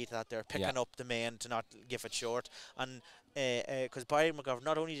a free that they're picking up the men to not give it short. And because Barry McGovern,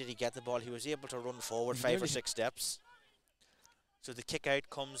 not only did he get the ball, he was able to run forward 5 or 6 steps. So the kick out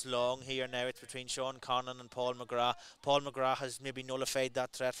comes long here now. It's between Sean Conlon and Paul McGrath. Paul McGrath has maybe nullified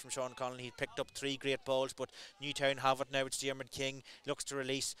that threat from Sean Conlon. He picked up 3 great balls, but Newtown have it now. It's Diarmuid King. Looks to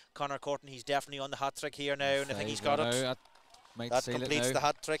release Conor Curtin. He's definitely on the hat trick here now, and I think he's got it. That completes the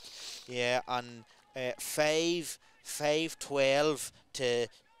hat trick. Yeah, and 5-12 to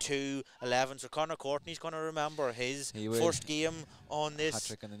 2-11. So Conor Courtney's going to remember his first game on this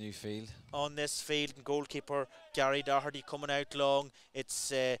Hat-trick in the new field. on this field, and goalkeeper Gary Doherty coming out long.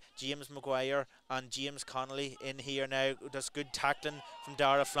 It's James Maguire and James Connolly in here now. Does good tackling from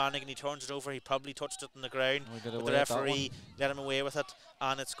Dara Flanagan. He turns it over. He probably touched it on the ground, but the referee let him away with it,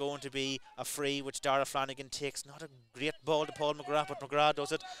 and it's going to be a free which Dara Flanagan takes. Not a great ball to Paul McGrath, but McGrath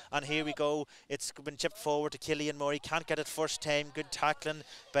does it, and here we go. It's been chipped forward to Killian Moore. He can't get it first time. Good tackling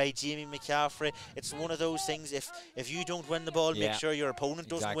by Jamie McCaffrey. It's one of those things, if you don't win the ball, make sure your opponent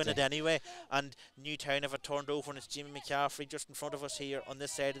doesn't win it anyway. And Newtown have it turned over, and it's Jimmy McCaffrey just in front of us here on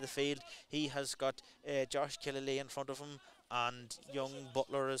this side of the field. He has got Josh Killalay in front of him, and young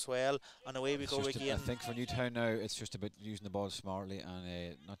Butler as well, and away we go again. I think for Newtown now, it's just about using the ball smartly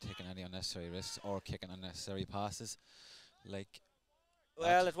and not taking any unnecessary risks or kicking unnecessary passes.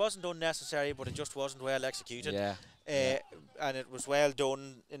 Well, it wasn't unnecessary, but it just wasn't well executed. And it was well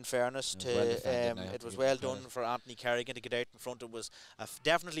done, in fairness to it was well done for Anthony Kerrigan to get out in front. It was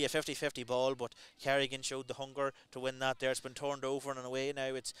definitely a 50-50 ball, but Kerrigan showed the hunger to win that there. It's been turned over and away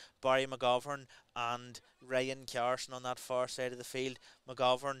now. It's Barry McGovern and Ryan Carson on that far side of the field.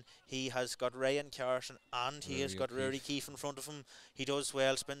 McGovern, he has got Ryan Carson and he has got Rory Keefe in front of him. He does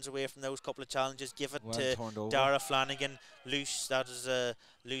well, spins away from those couple of challenges. Give it to Dara Flanagan. Loose, that is a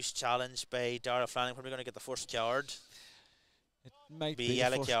loose challenge by Dara Flanagan. Probably going to get the first card. It might be a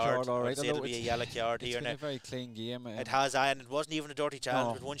yellow card. All right. It'll be a yellow card here now. It's been a very clean game. It has, and it wasn't even a dirty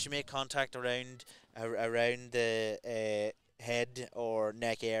challenge. But once you make contact around the head or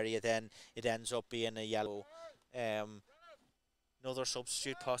neck area, then it ends up being a yellow. Another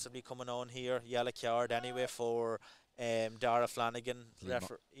substitute possibly coming on here. Yellow card anyway for Dara Flanagan.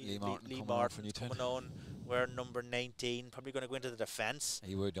 Lee Martin coming on. Wearing number 19. Probably going to go into the defence.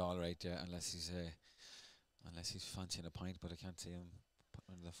 He would, all right, yeah, unless he's fancying a pint, but I can't see him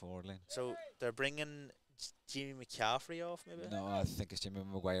putting into the forward line. So they're bringing Jimmy McCaffrey off, maybe? No, I think it's Jimmy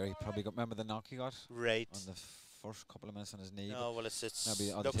Maguire. He probably remember the knock he got? Right. On the first couple of minutes on his knee. No, well, looks as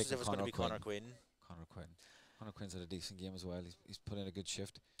if it's going to be Conor Quinn. Conor Quinn's had a decent game as well. He's put in a good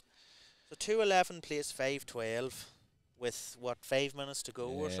shift. So 2:11 plays 5:12 with, 5 minutes to go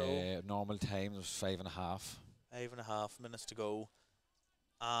or so? Normal time was 5.5. 5.5 minutes to go.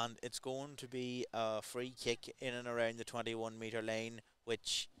 And it's going to be a free kick in and around the 21-metre line,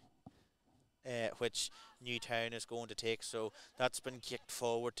 which Newtown is going to take. So that's been kicked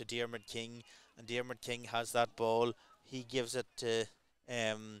forward to Diarmuid King, and Diarmuid King has that ball. He gives it to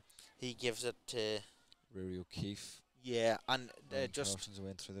Rory O'Keefe. Yeah, and just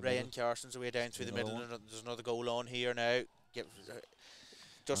Ryan middle. Carson's away down through the middle. And there's another goal on here now.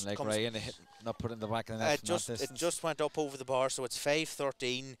 Just like Ryan, not put it in the back of the net. It just went up over the bar, so it's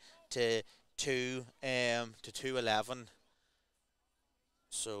 5:13 to 2:11.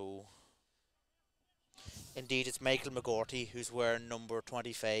 So indeed, it's Michael McGorty who's wearing number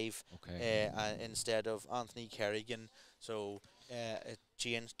 25 instead of Anthony Kerrigan. So it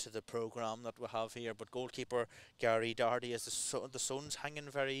changed to the programme that we have here. But goalkeeper Gary Doherty, as the sun's hanging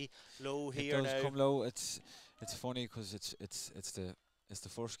very low here now. It does come low. It's funny because it's the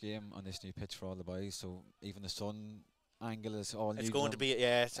first game on this new pitch for all the boys. So even the sun angle is all new. It's going to be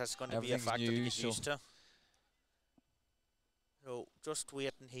it's going to be a factor to get used to. So just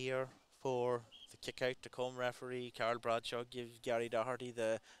waiting here for the kick out to come. Referee Carl Bradshaw gives Gary Doherty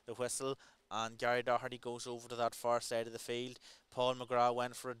the whistle, and Gary Doherty goes over to that far side of the field. Paul McGrath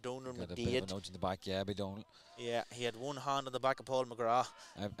went for a Donor McDade. A bit of a nudge in the back, Yeah, he had one hand on the back of Paul McGrath.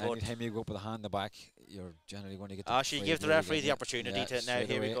 Anytime you go up with a hand in the back, you're generally going to get she give the referee the opportunity to. Now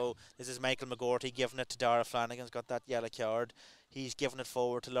here we go. This is Michael McGorty giving it to Dara Flanagan's got that yellow card. He's given it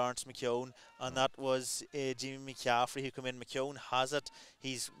forward to Lawrence McKeown, and that was Jimmy McCaffrey who come in. McKeown has it.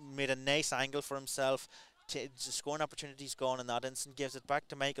 He's made a nice angle for himself. The scoring opportunity's gone in that instant. Gives it back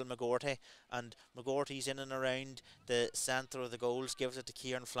to Michael McGorty, and McGorty's in and around the centre of the goals. Gives it to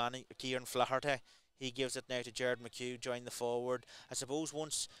Kieran Flaherty. He gives it now to Jared McHugh, join the forward. I suppose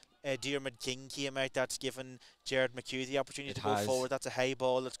once Diarmuid King came out, that's given Jared McHugh the opportunity to go forward. That's a high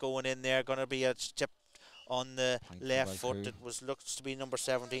ball that's going in there. Going to be a chip on the left foot. It looks to be number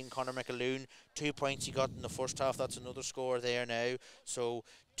 17, Conor McAloon. 2 points he got in the first half. That's another score there now. So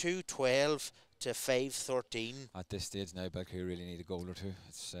 2:12 to 5:13. At this stage now, Belcoo really need a goal or two.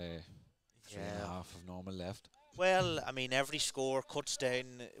 It's 3.5 of normal left. Well, I mean, every score cuts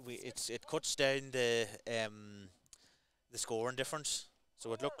down. It cuts down the scoring difference.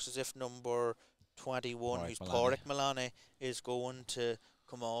 So it looks as if number 21, who's Páirc Milani, is going to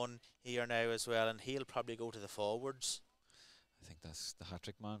come on here now as well, and he'll probably go to the forwards. I think that's the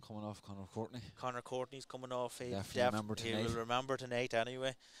hat-trick man coming off, Conor Courtney. Conor Courtney's coming off. He will remember tonight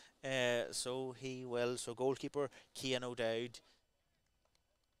anyway. So he will. So goalkeeper Cian O'Dowd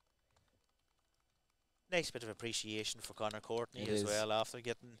Nice bit of appreciation for Conor Courtney It as is. well after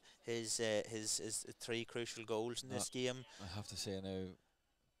getting his 3 crucial goals in this game. I have to say now,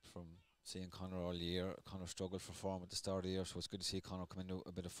 from seeing Conor all year, Conor struggled for form at the start of the year, so it's good to see Conor come into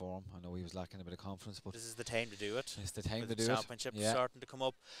a bit of form. I know he was lacking a bit of confidence, but This is the time to do it. it's the time With to the do it. championship Yeah. starting to come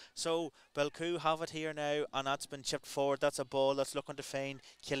up. So Belcoo have it here now, and that's been chipped forward. That's a ball that's looking to find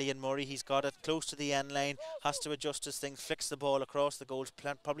Killian Murray. He's got it close to the end line, has to adjust his thing, flicks the ball across the goals,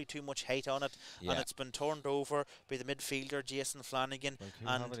 probably too much height on it, Yeah. and it's been turned over by the midfielder Jason Flanagan. Belcoo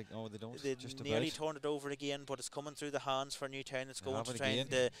and have it oh, they don't. They Just nearly about. turned it over again, but it's coming through the hands for Newtown. It's They going have to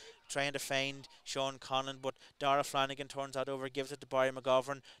it trying to find Sean Conlon, but Dara Flanagan turns that over, gives it to Barry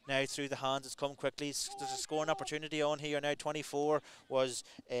McGovern. Now through the hands, it's come quickly. There's a scoring opportunity on here now. 24 was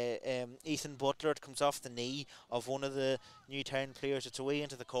Ethan Butler. It comes off the knee of one of the Newtown players. It's away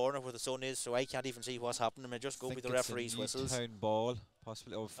into the corner where the sun is, so I can't even see what's happening. I just go with the referee's whistles. Newtown ball,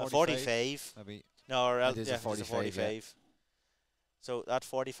 possibly. Oh, 45. 45. Maybe. No, or It is a 45, yeah. So that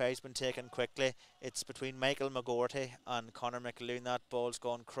 45's been taken quickly. It's between Michael McGorty and Conor McAloon. That ball's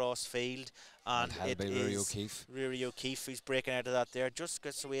gone cross field, and held it by Rory is O'Keefe. Rory O'Keefe who's breaking out of that there. Just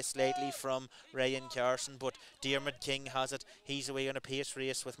gets away slightly from Ryan Carson, but Diarmuid King has it. He's away on a pace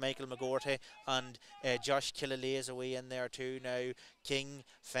race with Michael McGorty, and Josh Killalay is away in there too now. King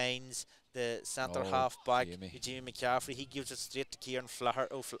finds the centre half back, Jamie McCaffrey. He gives it straight to Kieran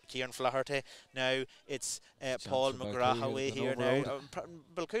Flaherty. Now it's Paul McGrath away here now.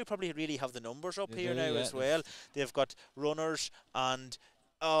 Belcoo probably really have the numbers up here now as well. They've got runners, and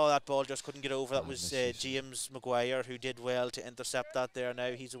that ball just couldn't get over. That was James Maguire who did well to intercept that there.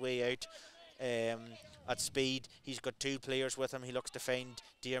 Now he's away out at speed. He's got 2 players with him. He looks to find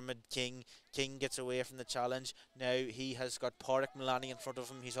Diarmuid King. King gets away from the challenge. Now he has got Páirc Mullaney in front of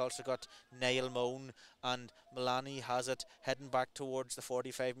him. He's also got Niall Moan, and Mullaney has it heading back towards the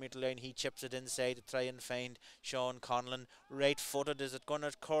 45-metre line. He chips it inside to try and find Sean Conlon. Right-footed. Is it going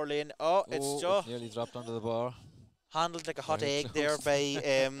to curl in? It's just nearly dropped onto the bar. Handled like a hot egg there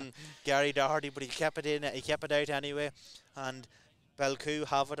by Gary Doherty, but he kept it in. He kept it out anyway, and Belcoo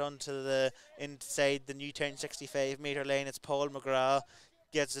have it onto the inside the Newtown 65-metre line. It's Paul McGrath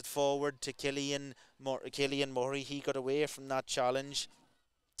gets it forward to Killian Murray. He got away from that challenge,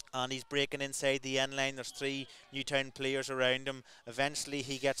 and he's breaking inside the end line. There's 3 Newtown players around him. Eventually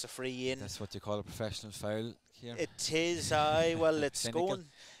he gets a free in. That's what you call a professional foul here. It is, well, it's going.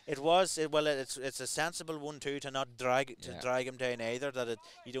 It's a sensible one too, to not drag him down either, that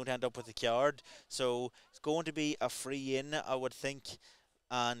you don't end up with a card. So it's going to be a free in, I would think.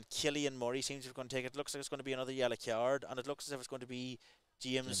 And Killian Murray seems to be going to take it. Looks like it's going to be another yellow card, and it looks as if it's going to be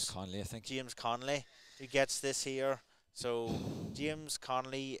James Conley, I think. James Conley who gets this here. So James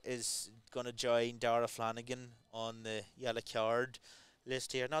Conley is going to join Dara Flanagan on the yellow card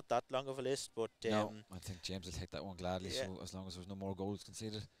list here. Not that long of a list, but no, I think James will take that one gladly. Yeah. So as long as there's no more goals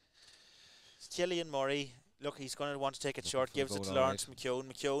conceded. Killian Murray, look, he's going to want to take it Looking short. for a Gives it goal, to Lawrence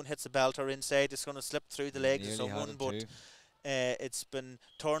McKeown. McKeown hits the belter inside. It's going to slip through the legs of someone, but it's been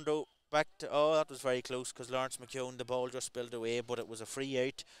turned back to. That was very close, because Lawrence McKeown, the ball just spilled away, but it was a free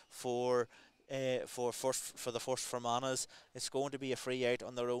out for the first Fermanaghs. It's going to be a free out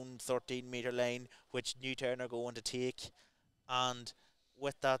on their own 13-metre line, which Newtown are going to take, and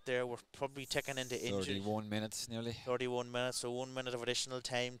with that there, we're probably ticking into injury. 31 minutes nearly. 31 minutes, so 1 minute of additional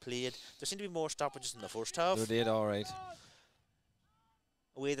time played. There seem to be more stoppages in the first half. They did all right.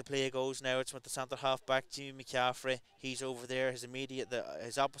 Away the play goes now. It's with the centre half back, Jimmy McCaffrey. He's over there.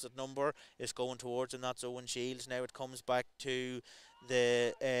 His opposite number is going towards him. That's Owen Shields. Now it comes back to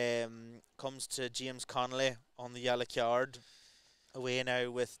James Connolly on the yellow card. Away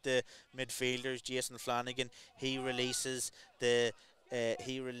now with the midfielders, Jason Flanagan. He releases number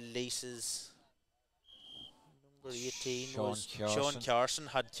 18 Sean Carson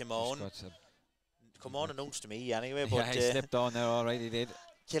had come on announced to me anyway, but he slipped on there all right, he did.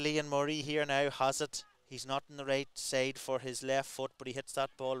 Killian Murray here now has it. He's not on the right side for his left foot, but he hits that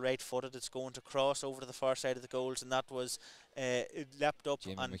ball right-footed. It's going to cross over to the far side of the goals, and that was leapt up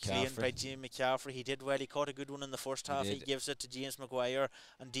and cleaned by Jimmy McCaffrey. He did well. He caught a good one in the first half. He gives it to James Maguire,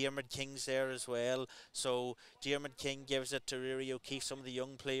 and Diarmuid King's there as well. So Diarmuid King gives it to Rory O'Keefe. Some of the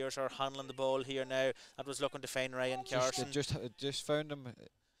young players are handling the ball here now. That was looking to find Ryan Carson. Just found him.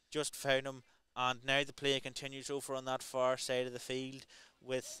 Just found him, and now the play continues over on that far side of the field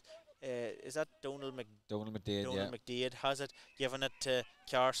with. Is that Donald McDade has it, giving it to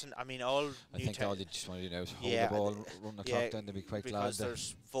Carson. I mean, I think all they just want to do now is hold the ball, run the clock down. They'll be quite glad. Because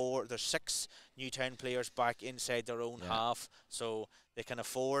there's 6 Newtown players back inside their own half, so they can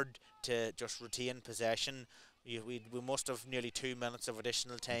afford to just retain possession. we must have nearly 2 minutes of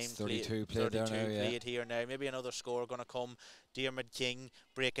additional time. It's 32 played there now, played here now. Maybe another score going to come. Diarmid King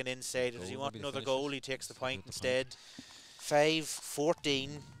breaking inside. Does he want another goal? He takes the point instead. 5-14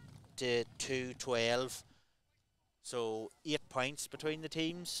 to 2-12. So 8 points between the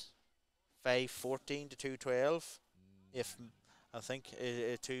teams. 5-14 to 2-12. If I think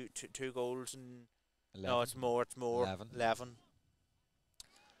two goals and 11. no, it's more. 11.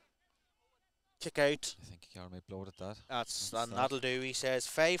 Kick out. I think Carl might blow it at that. And that'll do. He says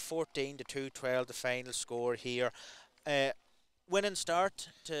 5-14 to 2-12. The final score here. Winning start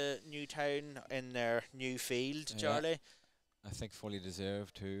to Newtown in their new field, Charlie. I think fully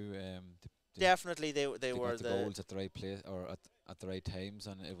deserved too. Definitely, they were got the goals at the right place or at the right times,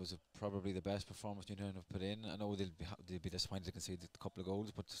 and it was probably the best performance Newtown have put in. I know they'll be disappointed to concede a couple of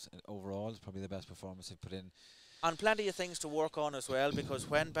goals, but overall, it's probably the best performance they've put in. And plenty of things to work on as well, because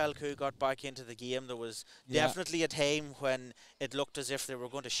when Belcoo got back into the game, there was definitely a time when it looked as if they were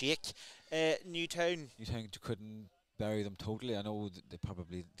going to shake Newtown. Newtown couldn't bury them totally. I know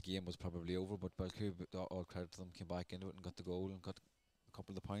the game was probably over, but Belcoo, all credit to them, came back into it and got the goal and got a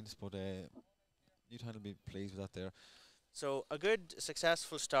couple of the points. But Newtown will be pleased with that there. So a good,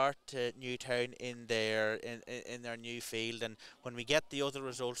 successful start to Newtown in their new field, and when we get the other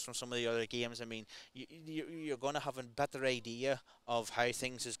results from some of the other games, I mean, you're going to have a better idea of how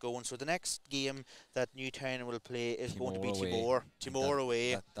things is going. So the next game that Newtown will play is going to be Timor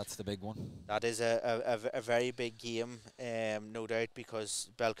away. That's the big one. That is a very big game, no doubt, because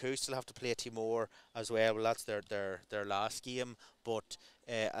Belcoo still have to play Timor as well. Well, that's their last game, but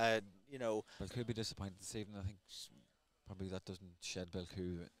you know, Belcoo will be disappointed this evening. I think probably that doesn't shed Belcoo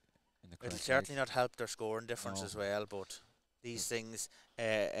in the correct. It'll certainly not help their scoring difference as well, but these things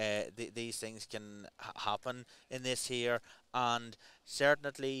these things can happen in this here, and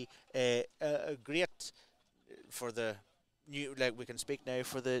certainly a great for the new, like we can speak now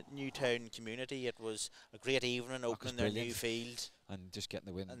for the Newtown community. It was a great evening opening their new field and just getting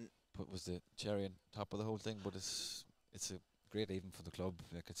the win was the cherry on top of the whole thing. But it's a great evening for the club.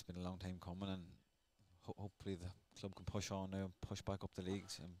 Like, it's been a long time coming, and hopefully the club can push on now and push back up the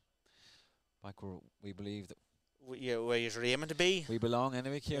leagues and back where we believe that where you're aiming to be. We belong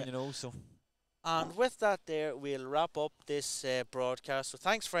anyway, Kieran, you know. So. And with that there, we'll wrap up this broadcast. So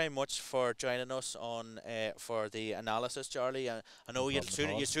thanks very much for joining us on for the analysis, Charlie. I know you'd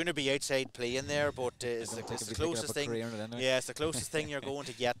sooner be outside playing there, but it's the closest thing. Yeah, it's the closest thing you're going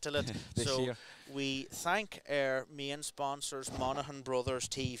to get to it. So year. We thank our main sponsors, Monaghan Brothers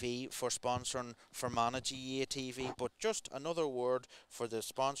TV, for sponsoring Fermanagh GAA TV. But just another word for the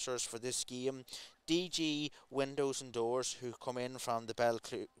sponsors for this game. DG Windows and Doors, who come in from the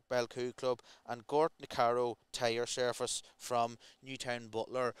Belcoo Club, and Gort Nicaro Tyre Surface from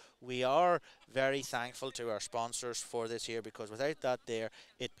Newtownbutler. We are very thankful to our sponsors for this year, because without that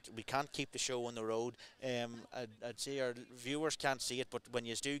we can't keep the show on the road. I'd say our viewers can't see it, but when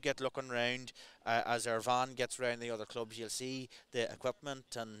you do get looking round, as our van gets round the other clubs, you'll see the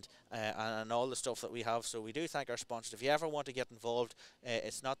equipment and all the stuff that we have. So we do thank our sponsors. If you ever want to get involved,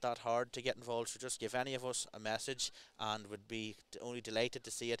 it's not that hard to get involved, so just give any of us a message and would be only delighted to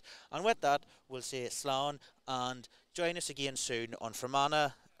see it. And with that, we'll say slán, and join us again soon on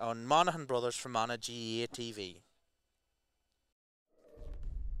Monaghan Brothers Fermanagh GAA TV.